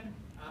Guardian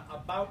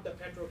about the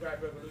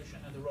Petrograd Revolution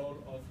and the role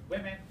of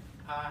women.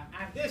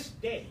 And this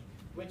day,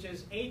 which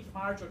is 8th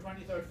March or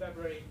 23rd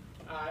February,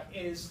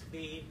 is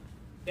the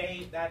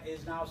day that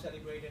is now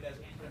celebrated as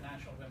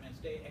International Women's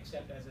Day,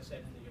 except, as I said,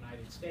 in the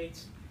United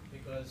States,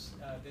 because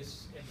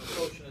this, in the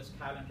socialist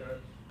calendar,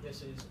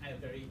 this is a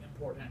very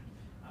important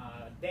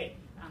day.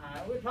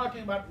 We're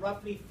talking about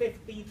roughly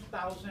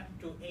 50,000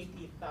 to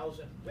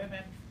 80,000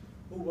 women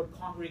who would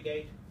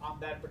congregate on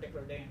that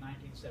particular day in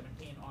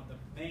 1917 on the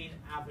main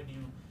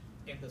avenue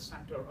in the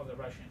center of the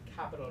Russian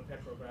capital,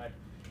 Petrograd.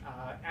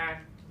 And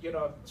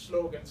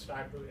slogans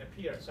start to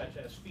appear, such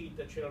as "Feed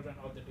the children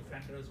of the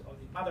defenders of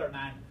the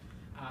motherland."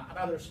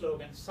 Another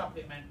slogan,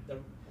 "Supplement the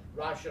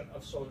ration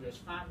of soldiers'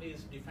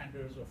 families,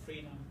 defenders of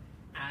freedom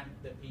and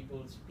the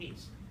people's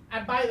peace."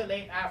 And by the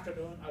late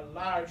afternoon, a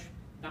large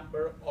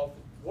number of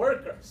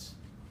workers,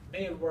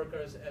 male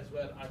workers as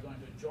well, are going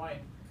to join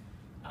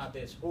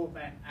this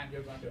movement, and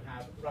you're going to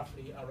have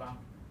roughly around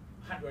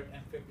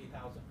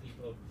 150,000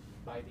 people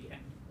by the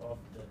end of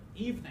the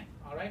evening.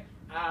 All right,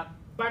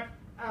 but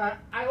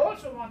I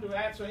also want to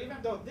add, so even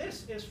though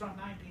this is from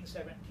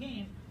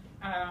 1917,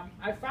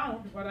 I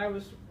found, when I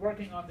was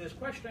working on this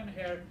question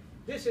here,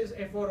 this is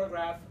a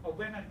photograph of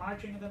women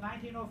marching in the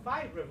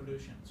 1905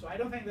 revolution. So I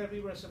don't think that we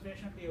were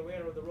sufficiently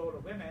aware of the role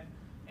of women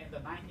in the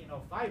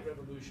 1905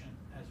 revolution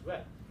as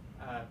well.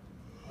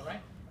 All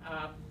right?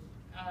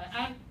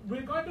 And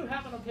we're going to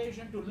have an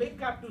occasion to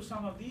link up to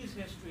some of these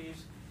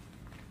histories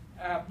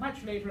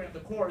much later in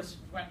the course,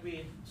 when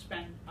we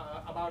spend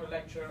about a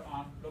lecture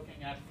on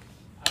looking at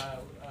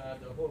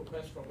the whole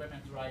quest for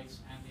women's rights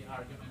and the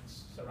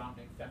arguments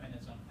surrounding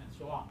feminism and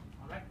so on.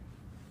 All right?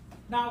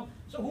 Now,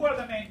 so who are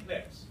the main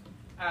players?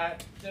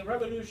 The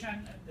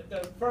revolution,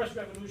 the first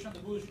revolution,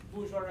 the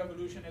bourgeois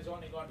revolution, is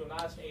only going to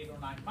last 8 or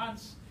 9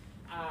 months.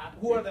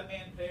 Who are the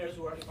main players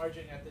who are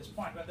emerging at this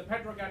point? When the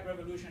Petrograd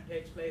Revolution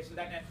takes place,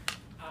 Lenin,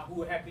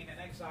 who had been in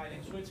exile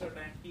in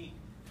Switzerland, he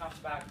comes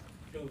back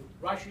to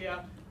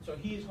Russia. So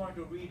he's going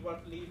to lead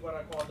what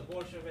are called the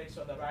Bolsheviks,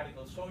 or the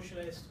radical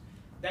socialists.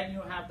 Then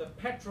you have the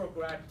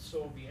Petrograd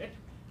Soviet,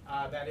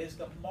 that is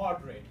the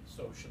moderate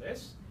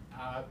socialists.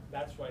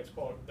 That's why it's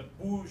called the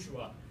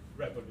bourgeois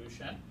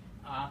revolution.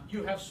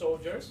 You have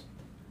soldiers,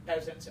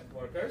 peasants, and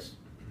workers.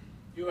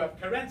 You have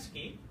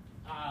Kerensky,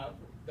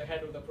 the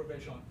head of the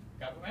provisional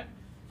government.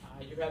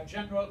 You have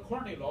General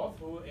Kornilov,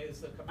 who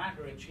is the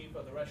commander-in-chief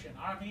of the Russian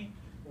army,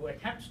 who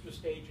attempts to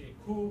stage a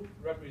coup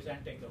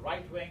representing the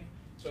right wing.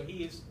 So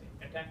he is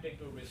attempting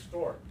to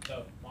restore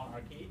the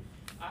monarchy.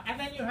 And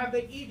then you have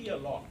the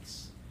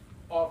ideologues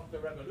of the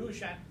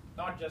revolution,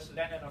 not just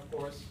Lenin, of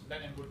course.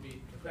 Lenin would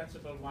be the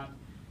principal one.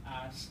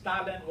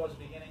 Stalin was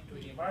beginning to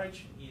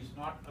emerge. He's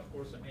not, of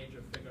course, a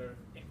major figure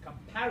in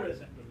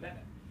comparison to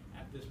Lenin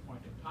at this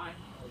point in time,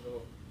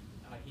 although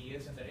he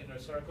is in the inner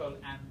circle.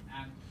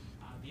 And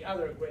the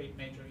other great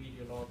major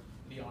ideologue,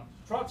 Leon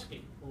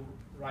Trotsky, who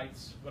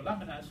writes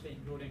voluminously,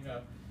 including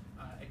an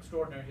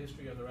extraordinary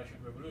history of the Russian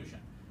Revolution.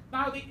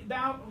 Now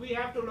we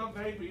have to look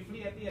very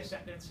briefly at the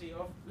ascendancy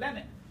of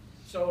Lenin.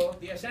 So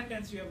the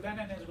ascendancy of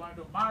Lenin is going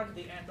to mark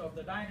the end of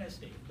the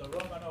dynasty, the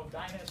Romanov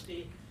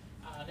dynasty.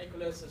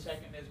 Nicholas II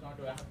is going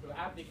to have to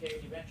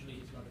abdicate. Eventually,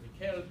 he's going to be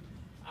killed.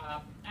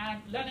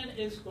 And Lenin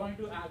is going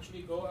to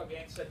actually go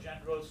against a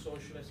general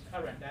socialist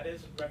current that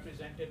is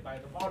represented by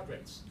the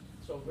moderates.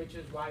 So, which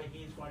is why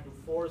he's going to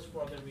force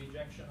for the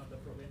rejection of the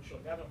provincial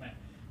government.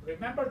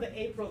 Remember the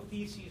April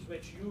theses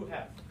which you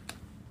have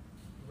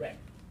read.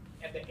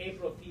 And the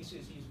April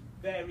thesis is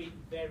very,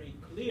 very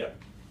clear,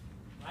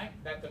 right?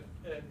 That the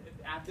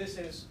and this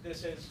is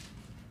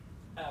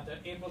the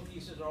April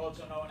theses are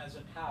also known as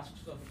the tasks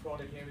of the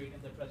proletariat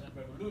in the present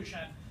revolution.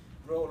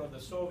 Role of the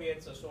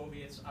Soviets. The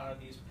Soviets are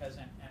these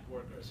peasant and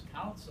workers'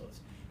 councils.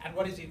 And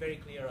what is he very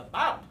clear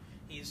about?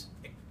 He's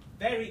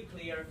very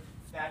clear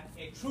that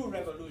a true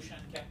revolution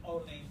can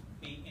only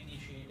be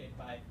initiated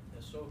by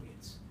the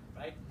Soviets,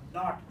 right?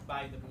 Not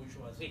by the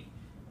bourgeoisie.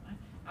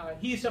 Right?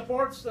 He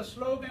supports the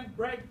slogan,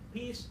 bread,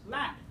 peace,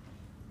 land.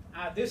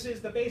 This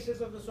is the basis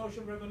of the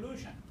social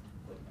revolution.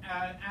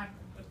 And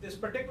this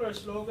particular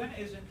slogan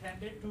is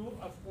intended to,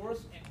 of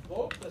course,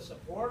 invoke the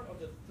support of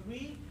the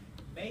three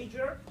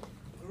major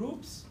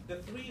groups, the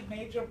three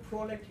major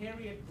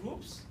proletariat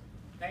groups,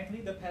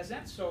 namely the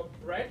peasants, so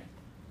bread,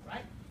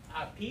 right?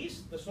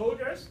 Peace, the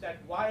soldiers. That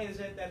why is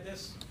it that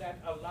that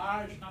a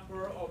large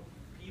number of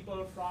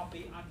people from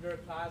the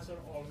underclass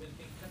are always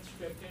being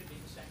conscripted,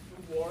 being sent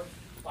to war,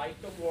 fight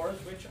the wars,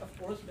 which of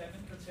course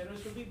Lenin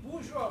considers to be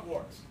bourgeois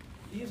wars.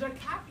 These are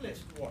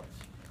capitalist wars,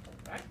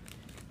 right?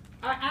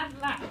 And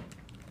land.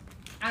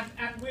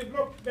 And we've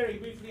looked very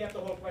briefly at the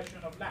whole question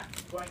of land,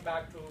 going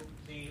back to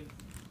the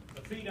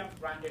freedom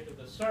granted to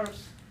the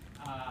serfs,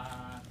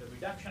 the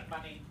reduction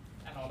money,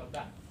 and all of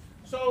that.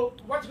 So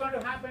what's going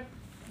to happen?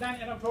 Then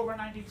in October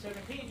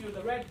 1917,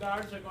 the Red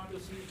Guards are going to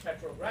seize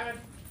Petrograd,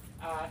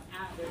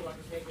 and they're going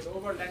to take it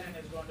over. Lenin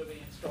is going to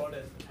be installed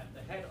as at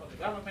the head of the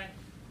government.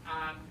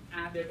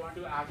 And they're going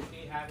to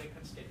actually have a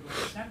constituent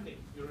assembly.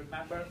 You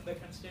remember the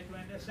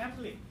constituent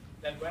assembly,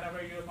 that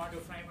whenever you're going to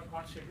frame a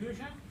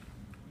constitution,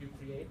 you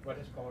create what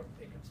is called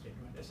a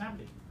constituent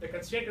assembly. The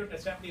constituent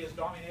assembly is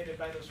dominated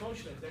by the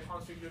socialists. They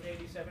constitute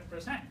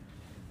 87%,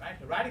 right?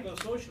 The radical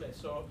socialists.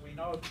 So we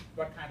know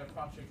what kind of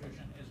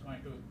constitution is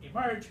going to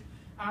emerge.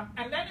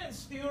 And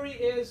Lenin's theory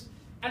is,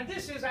 and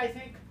this is, I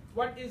think,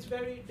 what is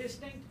very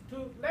distinct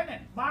to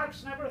Lenin.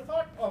 Marx never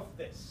thought of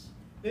this.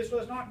 This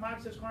was not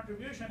Marx's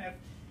contribution.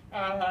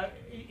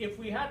 If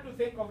we had to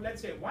think of,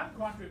 let's say, one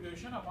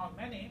contribution among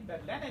many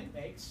that Lenin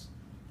makes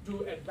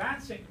to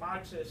advancing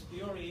Marx's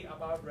theory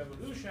about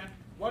revolution,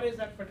 what is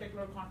that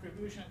particular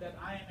contribution that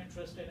I am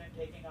interested in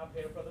taking up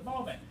here for the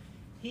moment?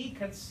 He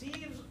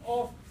conceives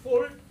of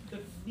the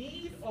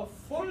need of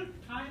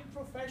full-time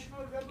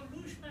professional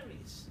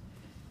revolutionaries.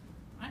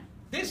 Right?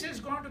 This is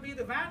going to be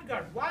the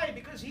vanguard. Why?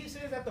 Because he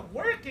says that the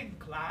working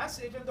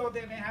class, even though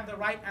they may have the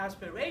right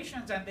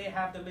aspirations and they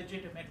have the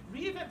legitimate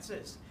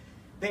grievances,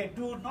 they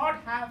do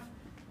not have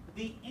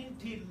the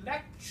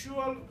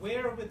intellectual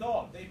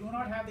wherewithal. They do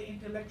not have the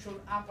intellectual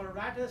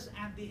apparatus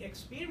and the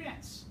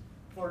experience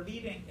for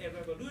leading a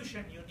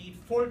revolution. You need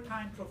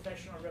full-time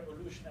professional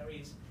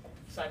revolutionaries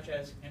such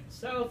as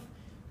himself,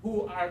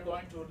 who are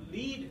going to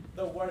lead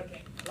the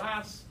working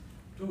class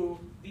to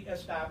the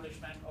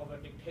establishment of a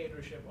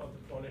dictatorship of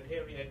the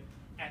proletariat,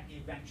 and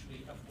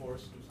eventually, of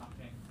course, to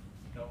something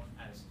known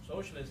as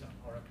socialism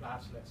or a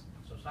classless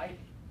society.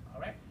 All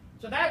right?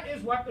 So that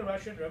is what the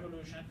Russian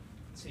Revolution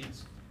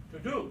seeks to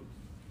do.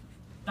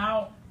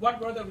 Now, what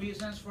were the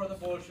reasons for the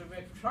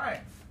Bolshevik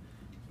triumph?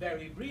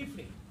 Very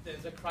briefly,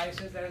 there's a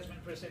crisis that has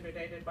been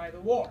precipitated by the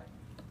war,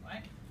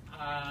 right?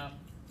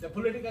 The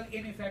political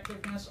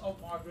ineffectiveness of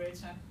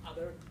moderates and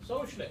other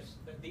socialists,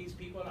 that these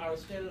people are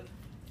still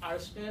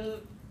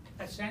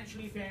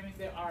essentially framing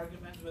their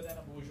arguments within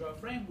a bourgeois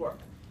framework.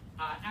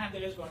 And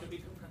there is going to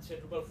be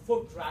considerable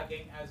foot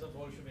dragging, as the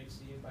Bolsheviks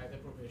see it, by the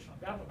provisional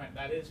government.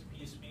 That is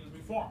piecemeal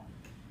reform.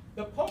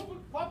 The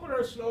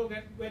popular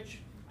slogan, which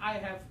I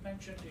have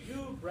mentioned to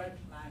you, bread,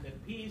 land,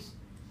 and peace,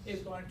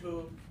 is going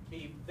to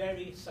be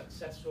very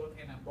successful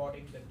in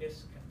embodying the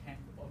discontent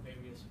of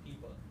various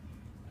people.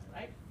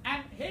 Right?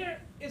 And here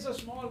is a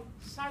small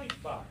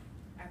sidebar,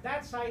 and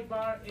that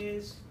sidebar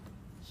is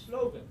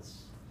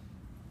slogans.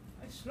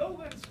 Right?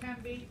 Slogans can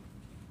be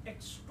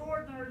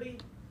extraordinarily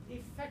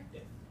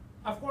effective.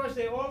 Of course,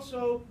 they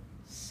also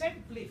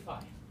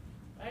simplify.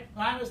 Right?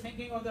 I was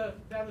thinking of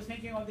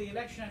the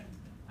election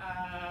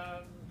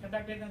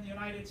conducted in the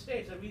United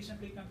States, the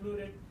recently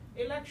concluded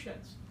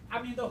elections.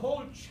 I mean, the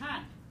whole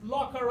chant,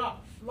 lock her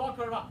up, lock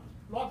her up,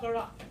 lock her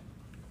up.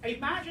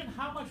 Imagine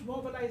how much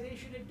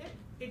mobilization it did.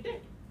 It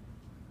did.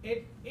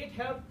 It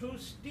helped to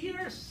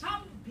steer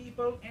some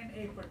people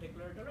in a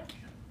particular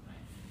direction. Right?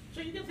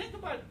 So you can think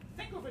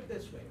of it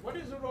this way. What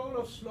is the role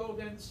of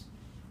slogans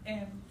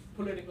in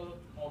political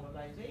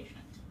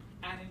mobilization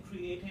and in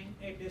creating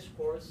a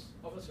discourse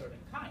of a certain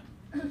kind?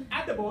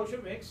 And the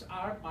Bolsheviks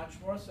are much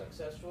more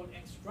successful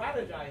in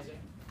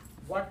strategizing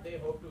what they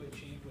hope to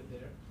achieve with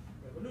their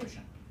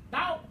revolution.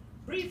 Now,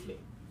 briefly,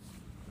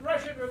 the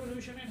Russian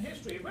Revolution in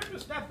history. We're going to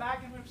step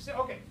back and we're going to say,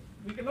 okay,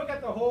 we can look at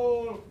the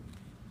whole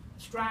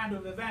strand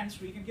of events.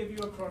 We can give you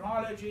a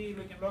chronology.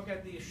 We can look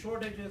at the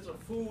shortages of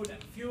food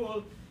and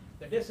fuel,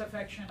 the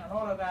disaffection and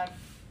all of that.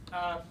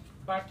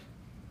 But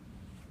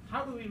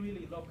how do we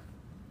really look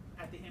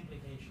at the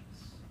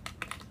implications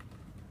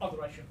of the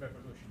Russian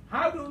Revolution?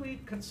 How do we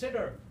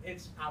consider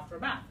its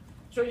aftermath?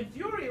 So in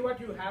theory, what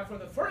you have for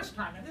the first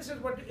time, and this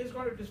is what is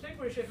going to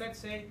distinguish it, let's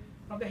say,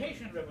 from the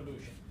Haitian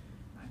Revolution,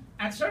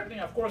 and certainly,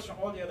 of course, from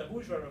all the other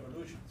bourgeois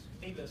revolutions,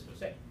 needless to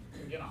say.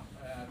 You know,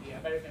 the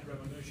American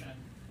Revolution,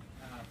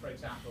 for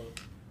example,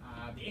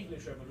 the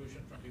English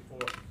Revolution from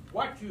before.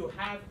 What you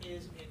have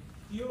is,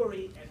 in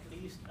theory, at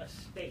least a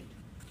state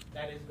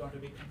that is going to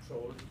be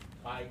controlled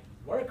by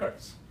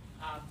workers.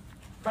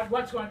 But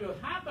what's going to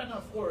happen,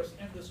 of course,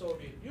 in the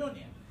Soviet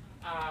Union,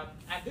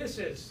 and this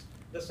is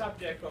the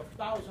subject of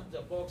thousands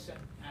of books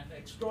and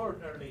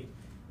extraordinarily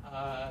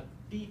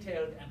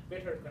detailed and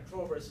bitter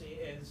controversy,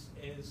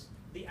 is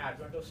the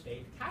advent of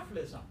state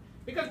capitalism.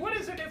 Because what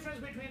is the difference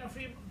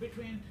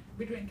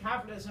between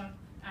capitalism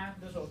and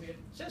the Soviet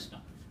system?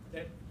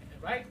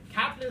 Right?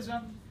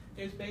 Capitalism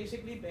is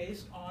basically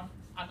based on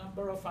a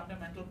number of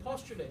fundamental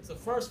postulates. The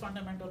first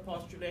fundamental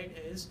postulate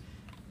is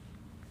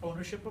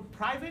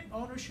private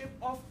ownership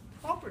of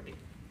property.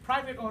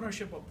 Private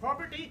ownership of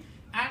property.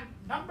 And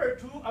number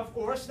two, of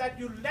course, that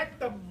you let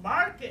the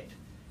market,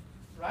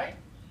 right,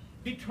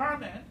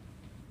 determine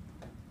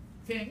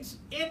things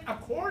in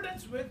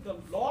accordance with the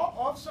law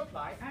of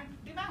supply and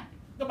demand.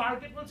 The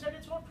market will set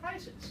its own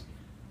prices.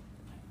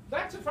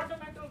 That's a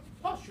fundamental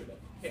postulate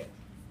here.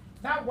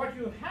 Now, what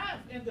you have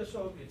in the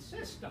Soviet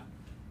system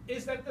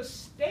is that the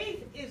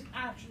state is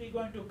actually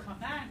going to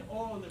command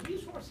all the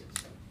resources.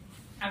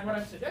 And what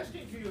I'm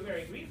suggesting to you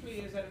very briefly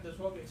is that in the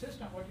Soviet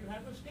system, what you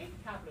had was state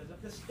capitalism.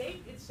 The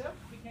state itself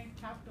became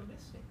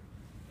capitalistic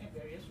in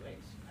various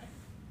ways. Right?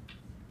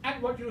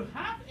 And what you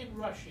have in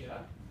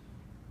Russia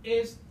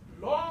is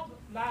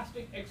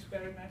long-lasting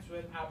experiments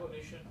with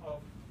abolition of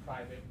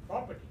private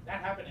property.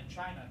 That happened in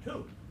China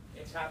too.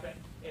 It happened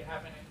in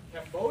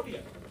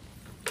Cambodia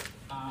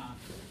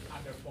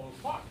under Pol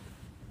Pot.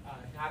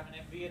 It happened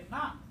in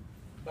Vietnam.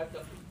 But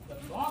the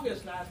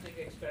longest lasting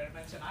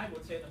experiments, and I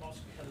would say the most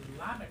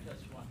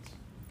calamitous ones,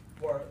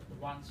 were the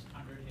ones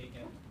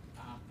undertaken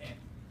in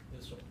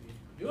the Soviet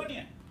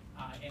Union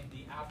in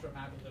the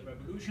aftermath of the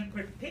revolution,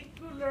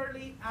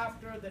 particularly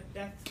after the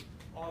death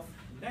of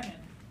Lenin,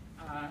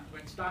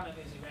 when Stalin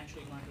is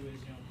eventually going to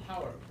resume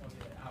power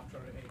after a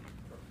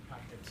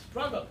protracted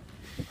struggle.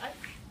 Right?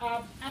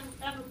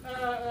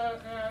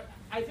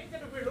 I think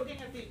that if we're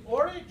looking at the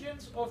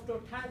origins of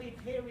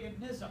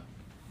totalitarianism,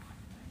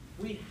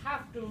 we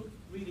have to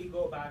really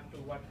go back to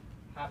what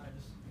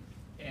happens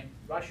in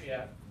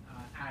Russia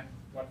and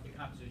what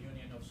becomes the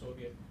Union of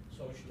Soviet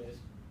Socialist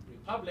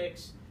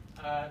Republics.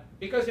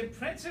 Because in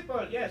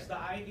principle, yes, the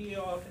idea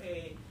of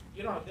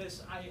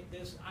this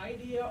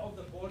idea of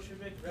the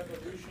Bolshevik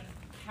Revolution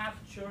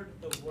captured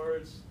the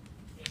world's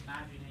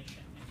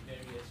imagination in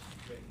various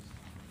ways.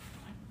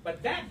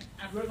 But then,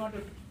 and we're going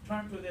to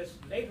turn to this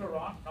later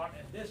on, not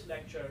in this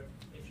lecture,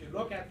 if you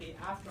look at the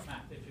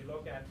aftermath, if you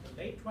look at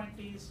the late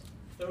 20s,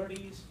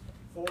 30s,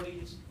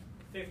 40s,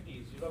 50s,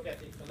 you look at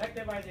the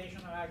collectivization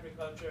of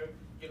agriculture,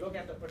 you look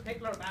at the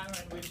particular manner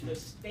in which the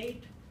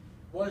state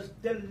was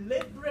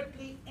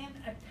deliberately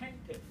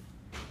inattentive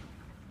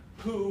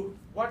to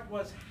what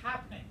was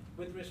happening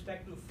with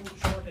respect to food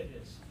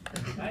shortages,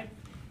 right?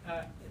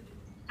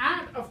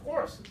 And of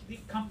course, the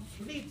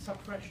complete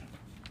suppression,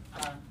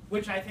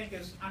 which I think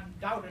is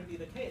undoubtedly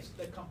the case,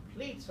 the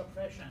complete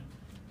suppression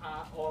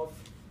of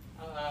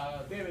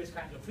various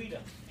kinds of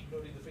freedoms,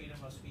 including the freedom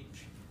of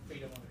speech,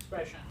 freedom of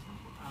expression,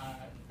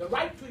 the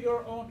right to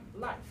your own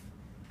life.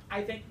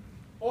 I think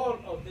all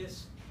of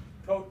this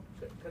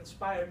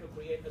conspire to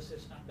create a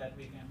system that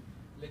we can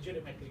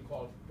legitimately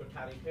call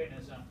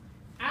totalitarianism,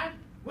 and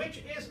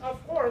which is,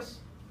 of course,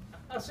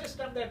 a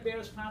system that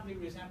bears family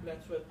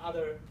resemblance with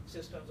other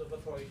systems of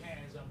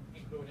authoritarianism,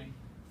 including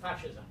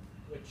fascism,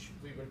 which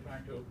we will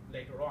turn to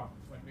later on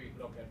when we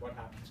look at what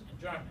happens in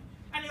Germany.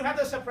 And you have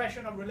the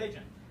suppression of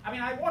religion. I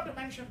mean, I want to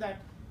mention that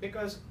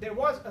because there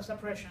was a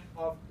suppression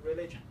of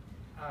religion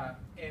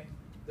in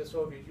the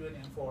Soviet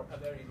Union for a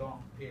very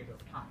long period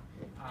of time.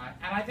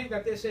 And I think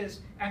that this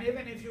is, and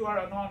even if you are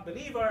a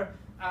non-believer,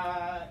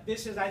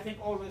 this is, I think,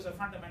 always a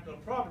fundamental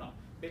problem,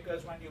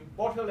 because when you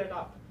bottle it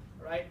up,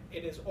 right,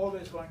 it is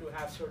always going to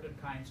have certain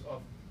kinds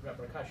of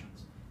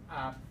repercussions.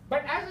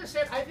 But as I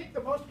said, I think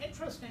the most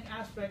interesting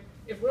aspect,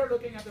 if we're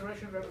looking at the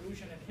Russian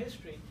Revolution in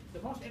history,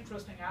 the most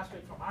interesting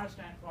aspect from our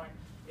standpoint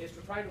is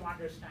to try to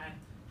understand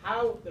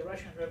how the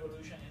Russian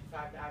Revolution, in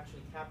fact,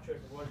 actually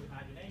captured the world's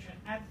imagination,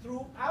 and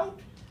throughout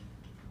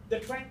the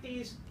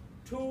 20s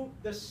to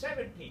the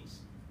 70s,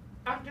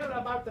 until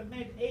about the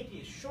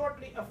mid-80s,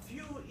 shortly a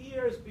few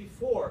years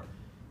before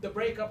the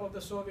breakup of the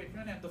Soviet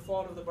Union, the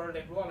fall of the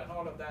Berlin Wall and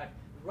all of that,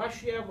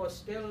 Russia was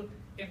still,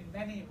 in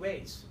many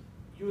ways,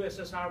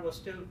 USSR was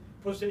still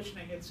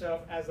positioning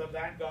itself as the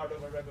vanguard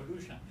of a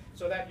revolution.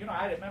 So that, you know,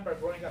 I remember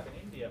growing up in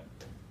India,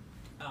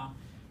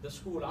 the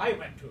school I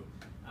went to,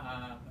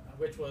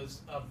 which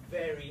was a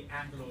very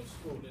Anglo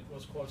school. It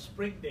was called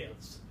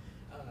Springdale's,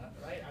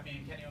 right? I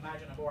mean, can you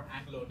imagine a more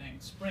Anglo name,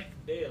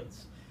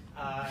 Springdale's?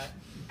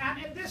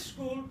 And in this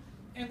school,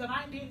 in the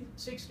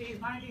 1960s,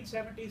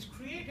 1970s,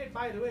 created,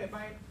 by the way,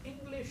 by an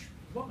English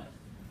woman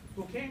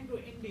who came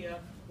to India,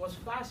 was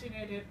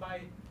fascinated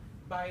by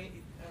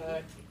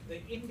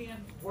the Indian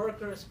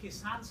workers'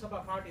 Kisan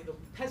Sabha party, the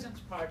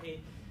Peasants'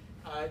 Party,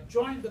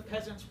 joined the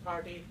Peasants'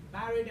 Party,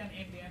 married an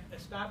Indian,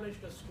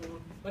 established a school.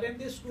 But in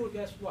this school,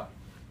 guess what?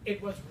 It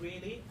was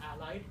really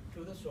allied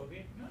to the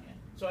Soviet Union.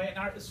 So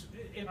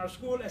in our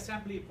school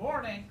assembly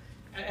morning,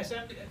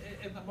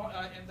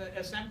 in the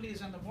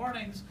assemblies in the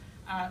mornings,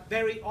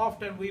 very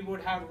often we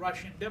would have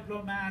Russian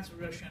diplomats,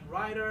 Russian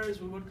writers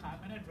who would come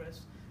and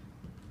address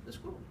the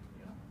school.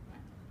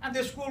 And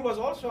this school was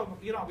also,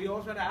 you know, we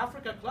also had an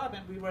Africa Club,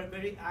 and we were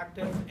very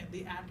active in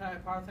the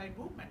anti-apartheid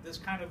movement, this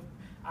kind of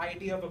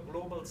idea of a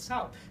global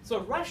South.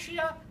 So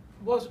Russia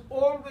was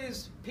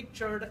always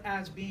pictured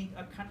as being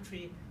a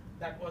country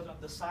that was on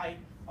the side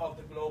of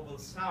the global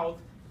South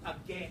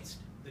against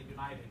the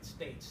United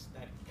States,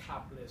 that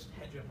capitalist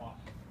hegemon,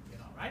 you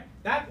know, right?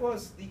 That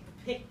was the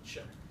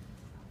picture,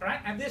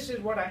 right? And this is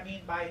what I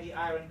mean by the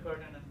Iron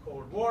Curtain and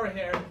Cold War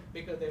here,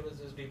 because there was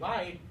this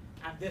divide,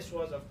 and this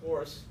was, of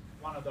course,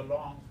 one of the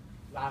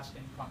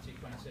long-lasting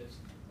consequences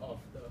of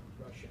the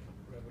Russian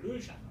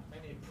Revolution.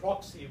 Many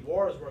proxy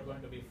wars were going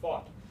to be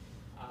fought.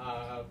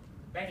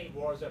 Many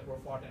wars that were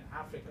fought in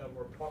Africa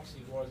were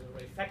proxy wars. They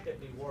were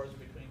effectively wars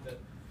between the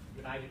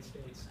United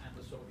States and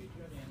the Soviet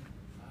Union.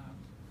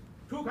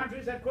 Two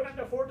countries that couldn't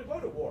afford to go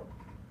to war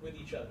with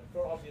each other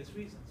for obvious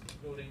reasons,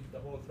 including the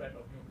whole threat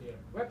of nuclear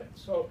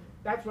weapons. So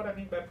that's what I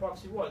mean by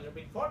proxy wars. They're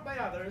being fought by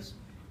others,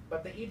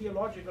 but the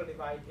ideological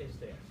divide is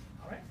there.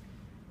 All right?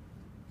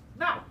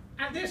 Now,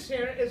 and this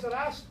here is the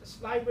last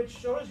slide, which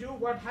shows you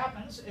what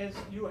happens is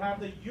you have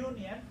the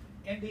Union,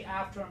 in the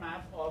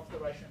aftermath of the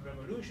Russian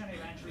Revolution,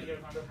 eventually you're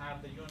going to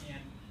have the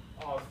union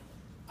of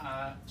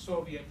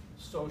Soviet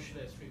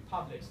Socialist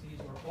republics. These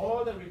were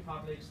all the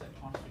republics that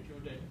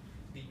constituted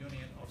the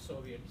Union of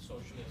Soviet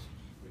Socialist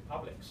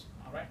Republics.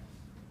 All right.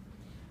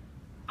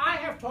 I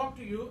have talked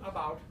to you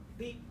about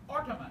the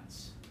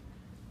Ottomans.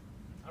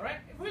 All right.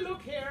 If we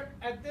look here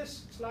at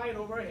this slide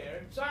over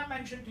here, so I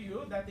mentioned to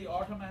you that the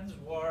Ottomans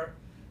were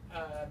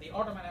the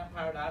Ottoman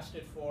Empire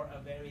lasted for a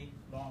very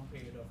long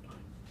period of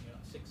time,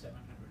 600-700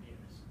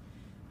 years.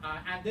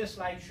 And this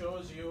slide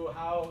shows you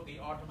how the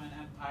Ottoman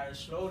Empire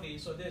slowly,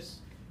 so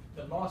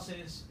the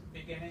losses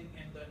beginning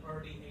in the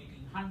early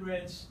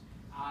 1800s,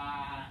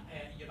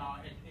 and,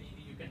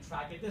 you can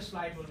track it. This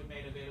slide will be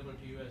made available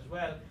to you as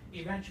well.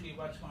 Eventually,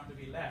 what's going to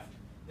be left?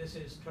 This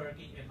is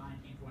Turkey in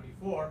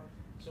 1924.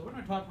 So when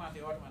we're talking about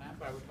the Ottoman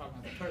Empire, we're talking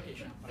about the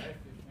Turkish Empire,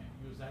 if you can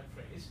use that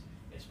phrase.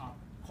 It's not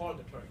called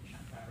the Turkish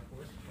Empire, of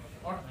course, it's called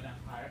the Ottoman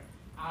Empire.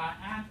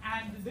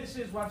 And this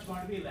is what's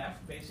going to be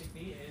left,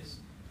 basically,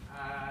 is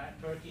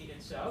Turkey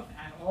itself,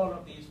 and all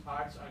of these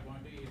parts are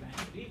going to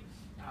eventually,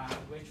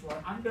 which were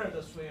under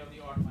the sway of the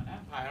Ottoman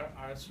Empire,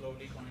 are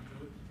slowly going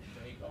to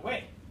break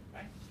away.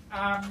 Right?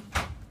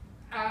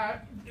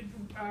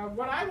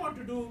 What I want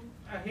to do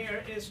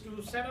here is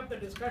to set up the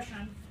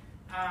discussion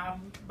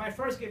by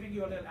first giving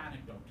you a little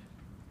anecdote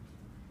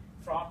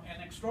from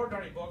an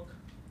extraordinary book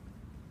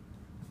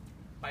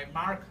by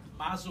Mark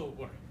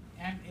Mazower,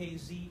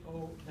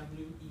 M-A-Z-O-W-E-R.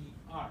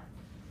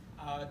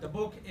 The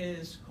book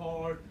is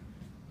called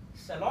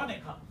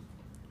Salonica,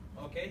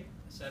 okay?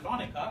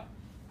 Salonica,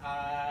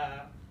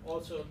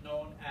 also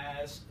known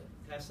as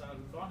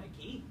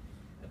Thessaloniki,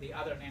 the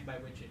other name by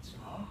which it's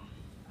known.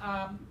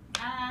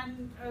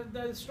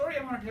 The story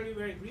I want to tell you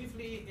very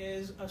briefly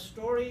is a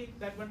story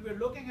that when we're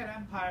looking at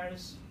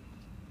empires,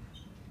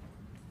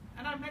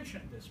 and I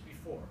mentioned this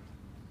before,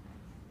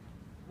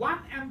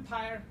 one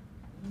empire,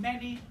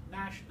 many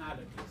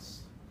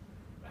nationalities.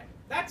 Right?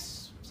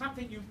 That's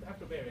something you have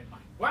to bear in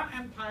mind. One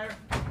empire,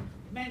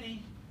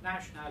 many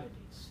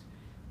nationalities.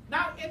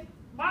 Now, in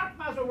Mark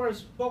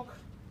Mazower's book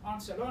on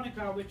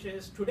Salonica, which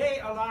is today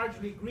a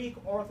largely Greek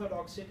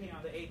Orthodox city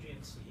on the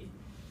Aegean Sea,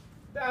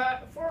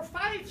 for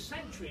 5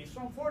 centuries,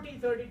 from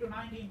 1430 to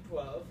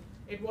 1912,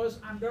 it was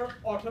under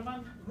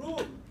Ottoman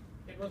rule.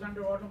 It was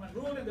under Ottoman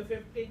rule in the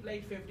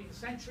late 15th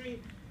century.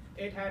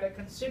 It had a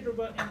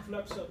considerable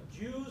influx of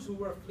Jews who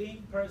were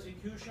fleeing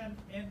persecution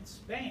in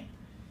Spain.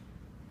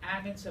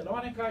 And in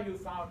Salonica, you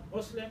found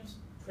Muslims,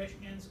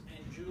 Christians,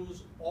 and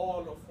Jews,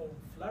 all of whom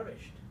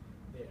flourished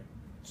there.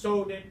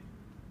 So did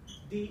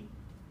the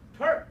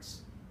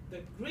Turks,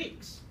 the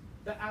Greeks,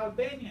 the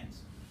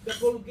Albanians, the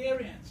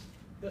Bulgarians,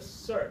 the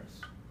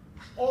Serbs,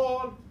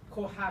 all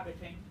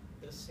cohabiting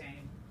the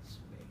same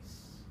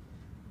space.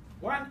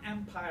 One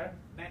empire,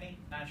 many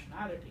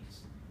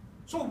nationalities.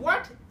 So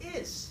what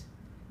is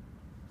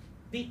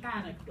the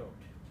anecdote?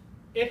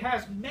 It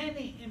has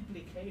many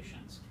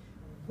implications.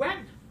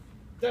 When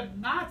the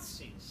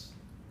Nazis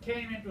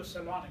came into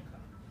Salonica,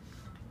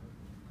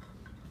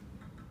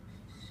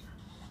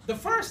 the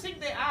first thing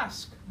they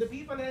ask the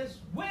people is,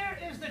 where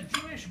is the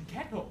Jewish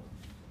ghetto?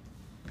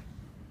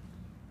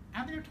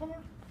 And they're told,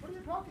 what are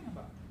you talking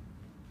about?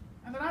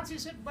 And the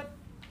Nazis said, but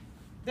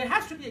there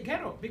has to be a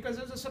ghetto because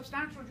there's a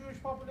substantial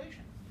Jewish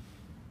population.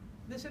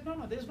 They said,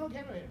 no, there's no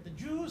ghetto here. The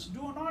Jews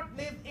do not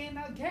live in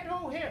a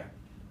ghetto here.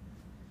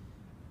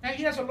 And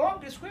he has a long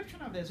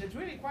description of this. It's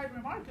really quite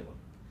remarkable.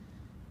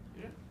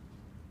 Yeah.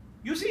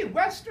 You see,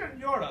 Western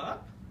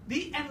Europe,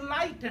 the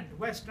enlightened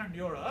Western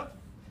Europe,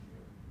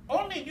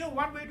 only knew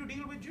one way to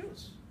deal with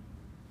Jews.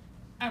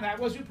 And that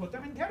was you put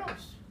them in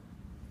ghettos,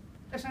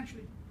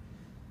 essentially.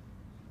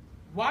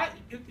 Why?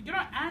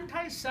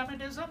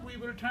 Anti-Semitism, we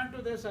will turn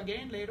to this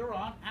again later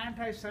on.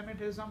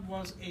 Anti-Semitism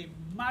was a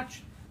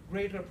much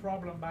greater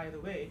problem, by the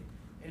way,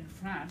 in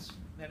France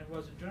than it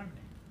was in Germany.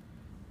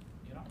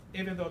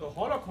 Even though the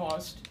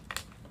Holocaust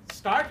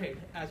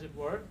started, as it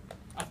were,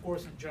 of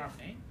course, in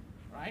Germany,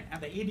 right? And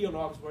the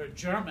ideologues were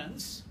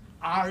Germans,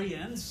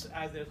 Aryans,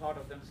 as they thought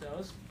of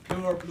themselves,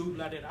 pure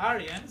blue-blooded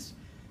Aryans.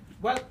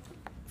 Well,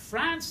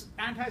 France,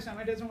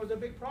 anti-Semitism was a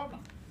big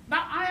problem.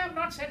 Now, I am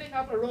not setting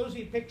up a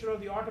rosy picture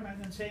of the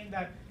Ottomans and saying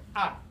that,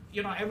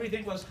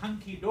 everything was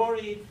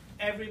hunky-dory,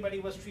 everybody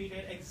was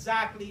treated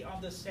exactly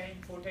on the same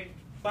footing,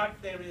 but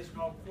there is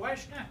no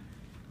question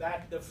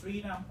that the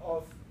freedom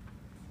of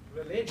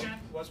religion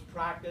was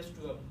practiced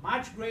to a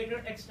much greater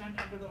extent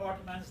under the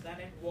Ottomans than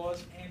it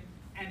was in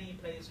any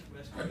place in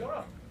Western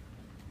Europe.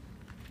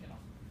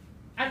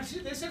 And see,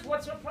 this is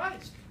what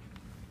surprised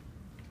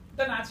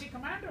the Nazi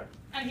commander.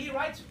 And he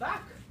writes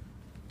back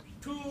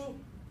to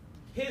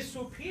his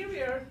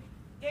superior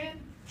in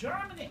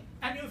Germany.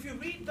 And if you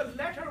read the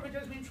letter which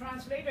has been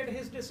translated,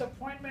 his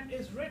disappointment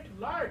is writ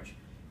large.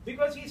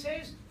 Because he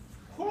says,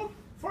 quote,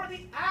 for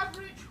the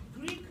average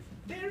Greek,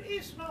 there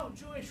is no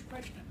Jewish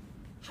question.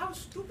 How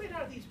stupid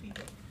are these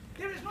people?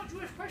 There is no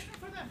Jewish question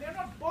for them. They're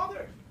not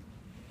bothered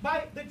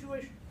by the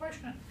Jewish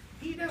question.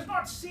 He does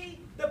not see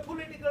the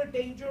political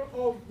danger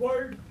of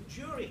world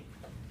Jewry.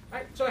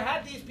 Right? So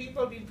had these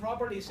people been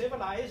properly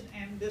civilized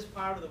in this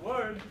part of the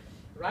world,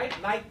 right,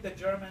 like the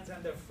Germans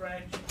and the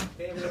French,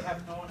 they would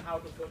have known how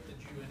to put the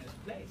Jew in his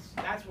place.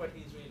 That's what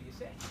he's really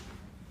saying.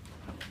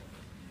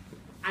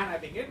 And I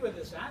begin with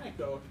this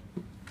anecdote,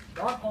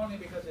 not only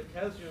because it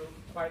tells you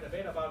quite a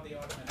bit about the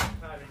Ottoman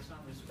Empire in some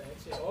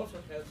respects, it also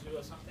tells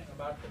you something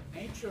about the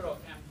nature of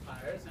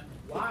empires and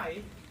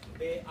why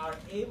they are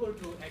able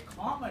to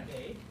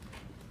accommodate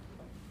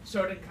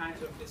certain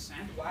kinds of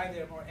dissent, why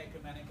they're more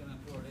ecumenical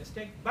and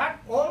pluralistic, but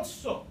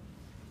also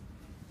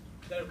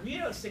the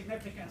real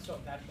significance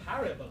of that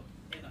parable,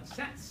 in a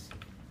sense,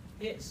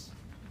 is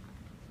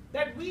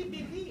that we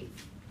believe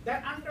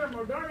that under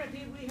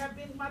modernity we have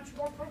been much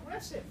more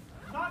progressive.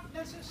 Not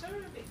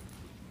necessarily.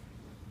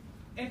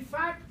 In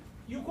fact,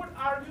 you could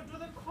argue to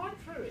the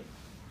contrary,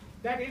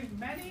 that in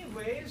many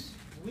ways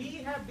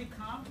we have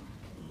become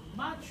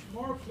much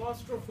more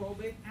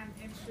claustrophobic and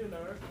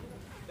insular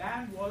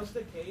than was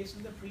the case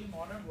in the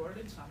pre-modern world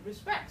in some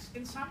respects.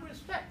 In some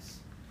respects.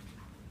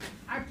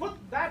 I put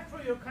that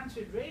for your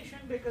consideration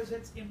because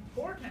it's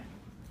important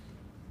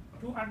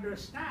to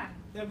understand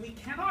that we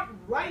cannot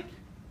write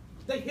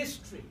the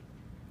history,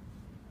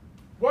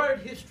 world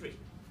history,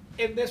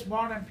 in this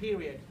modern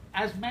period,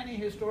 as many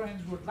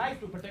historians would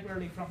like to,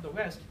 particularly from the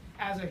West,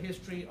 as a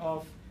history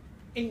of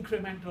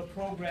incremental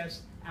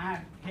progress and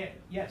here,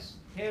 yes,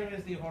 here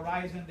is the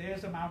horizon,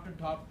 there's the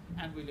mountaintop,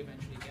 and we'll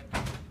eventually get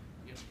there.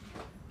 You know.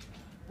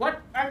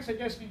 What I'm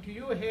suggesting to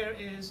you here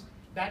is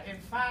that, in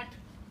fact,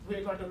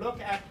 we're going to look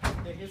at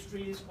the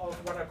histories of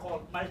what are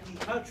called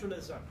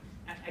multiculturalism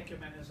and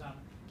ecumenism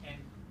in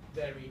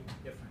very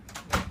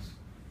different ways.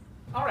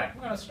 All right,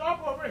 we're going to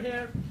stop over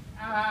here,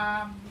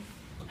 and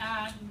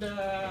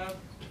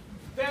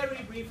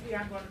very briefly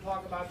I'm going to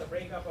talk about the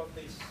breakup of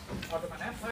this Ottoman Empire.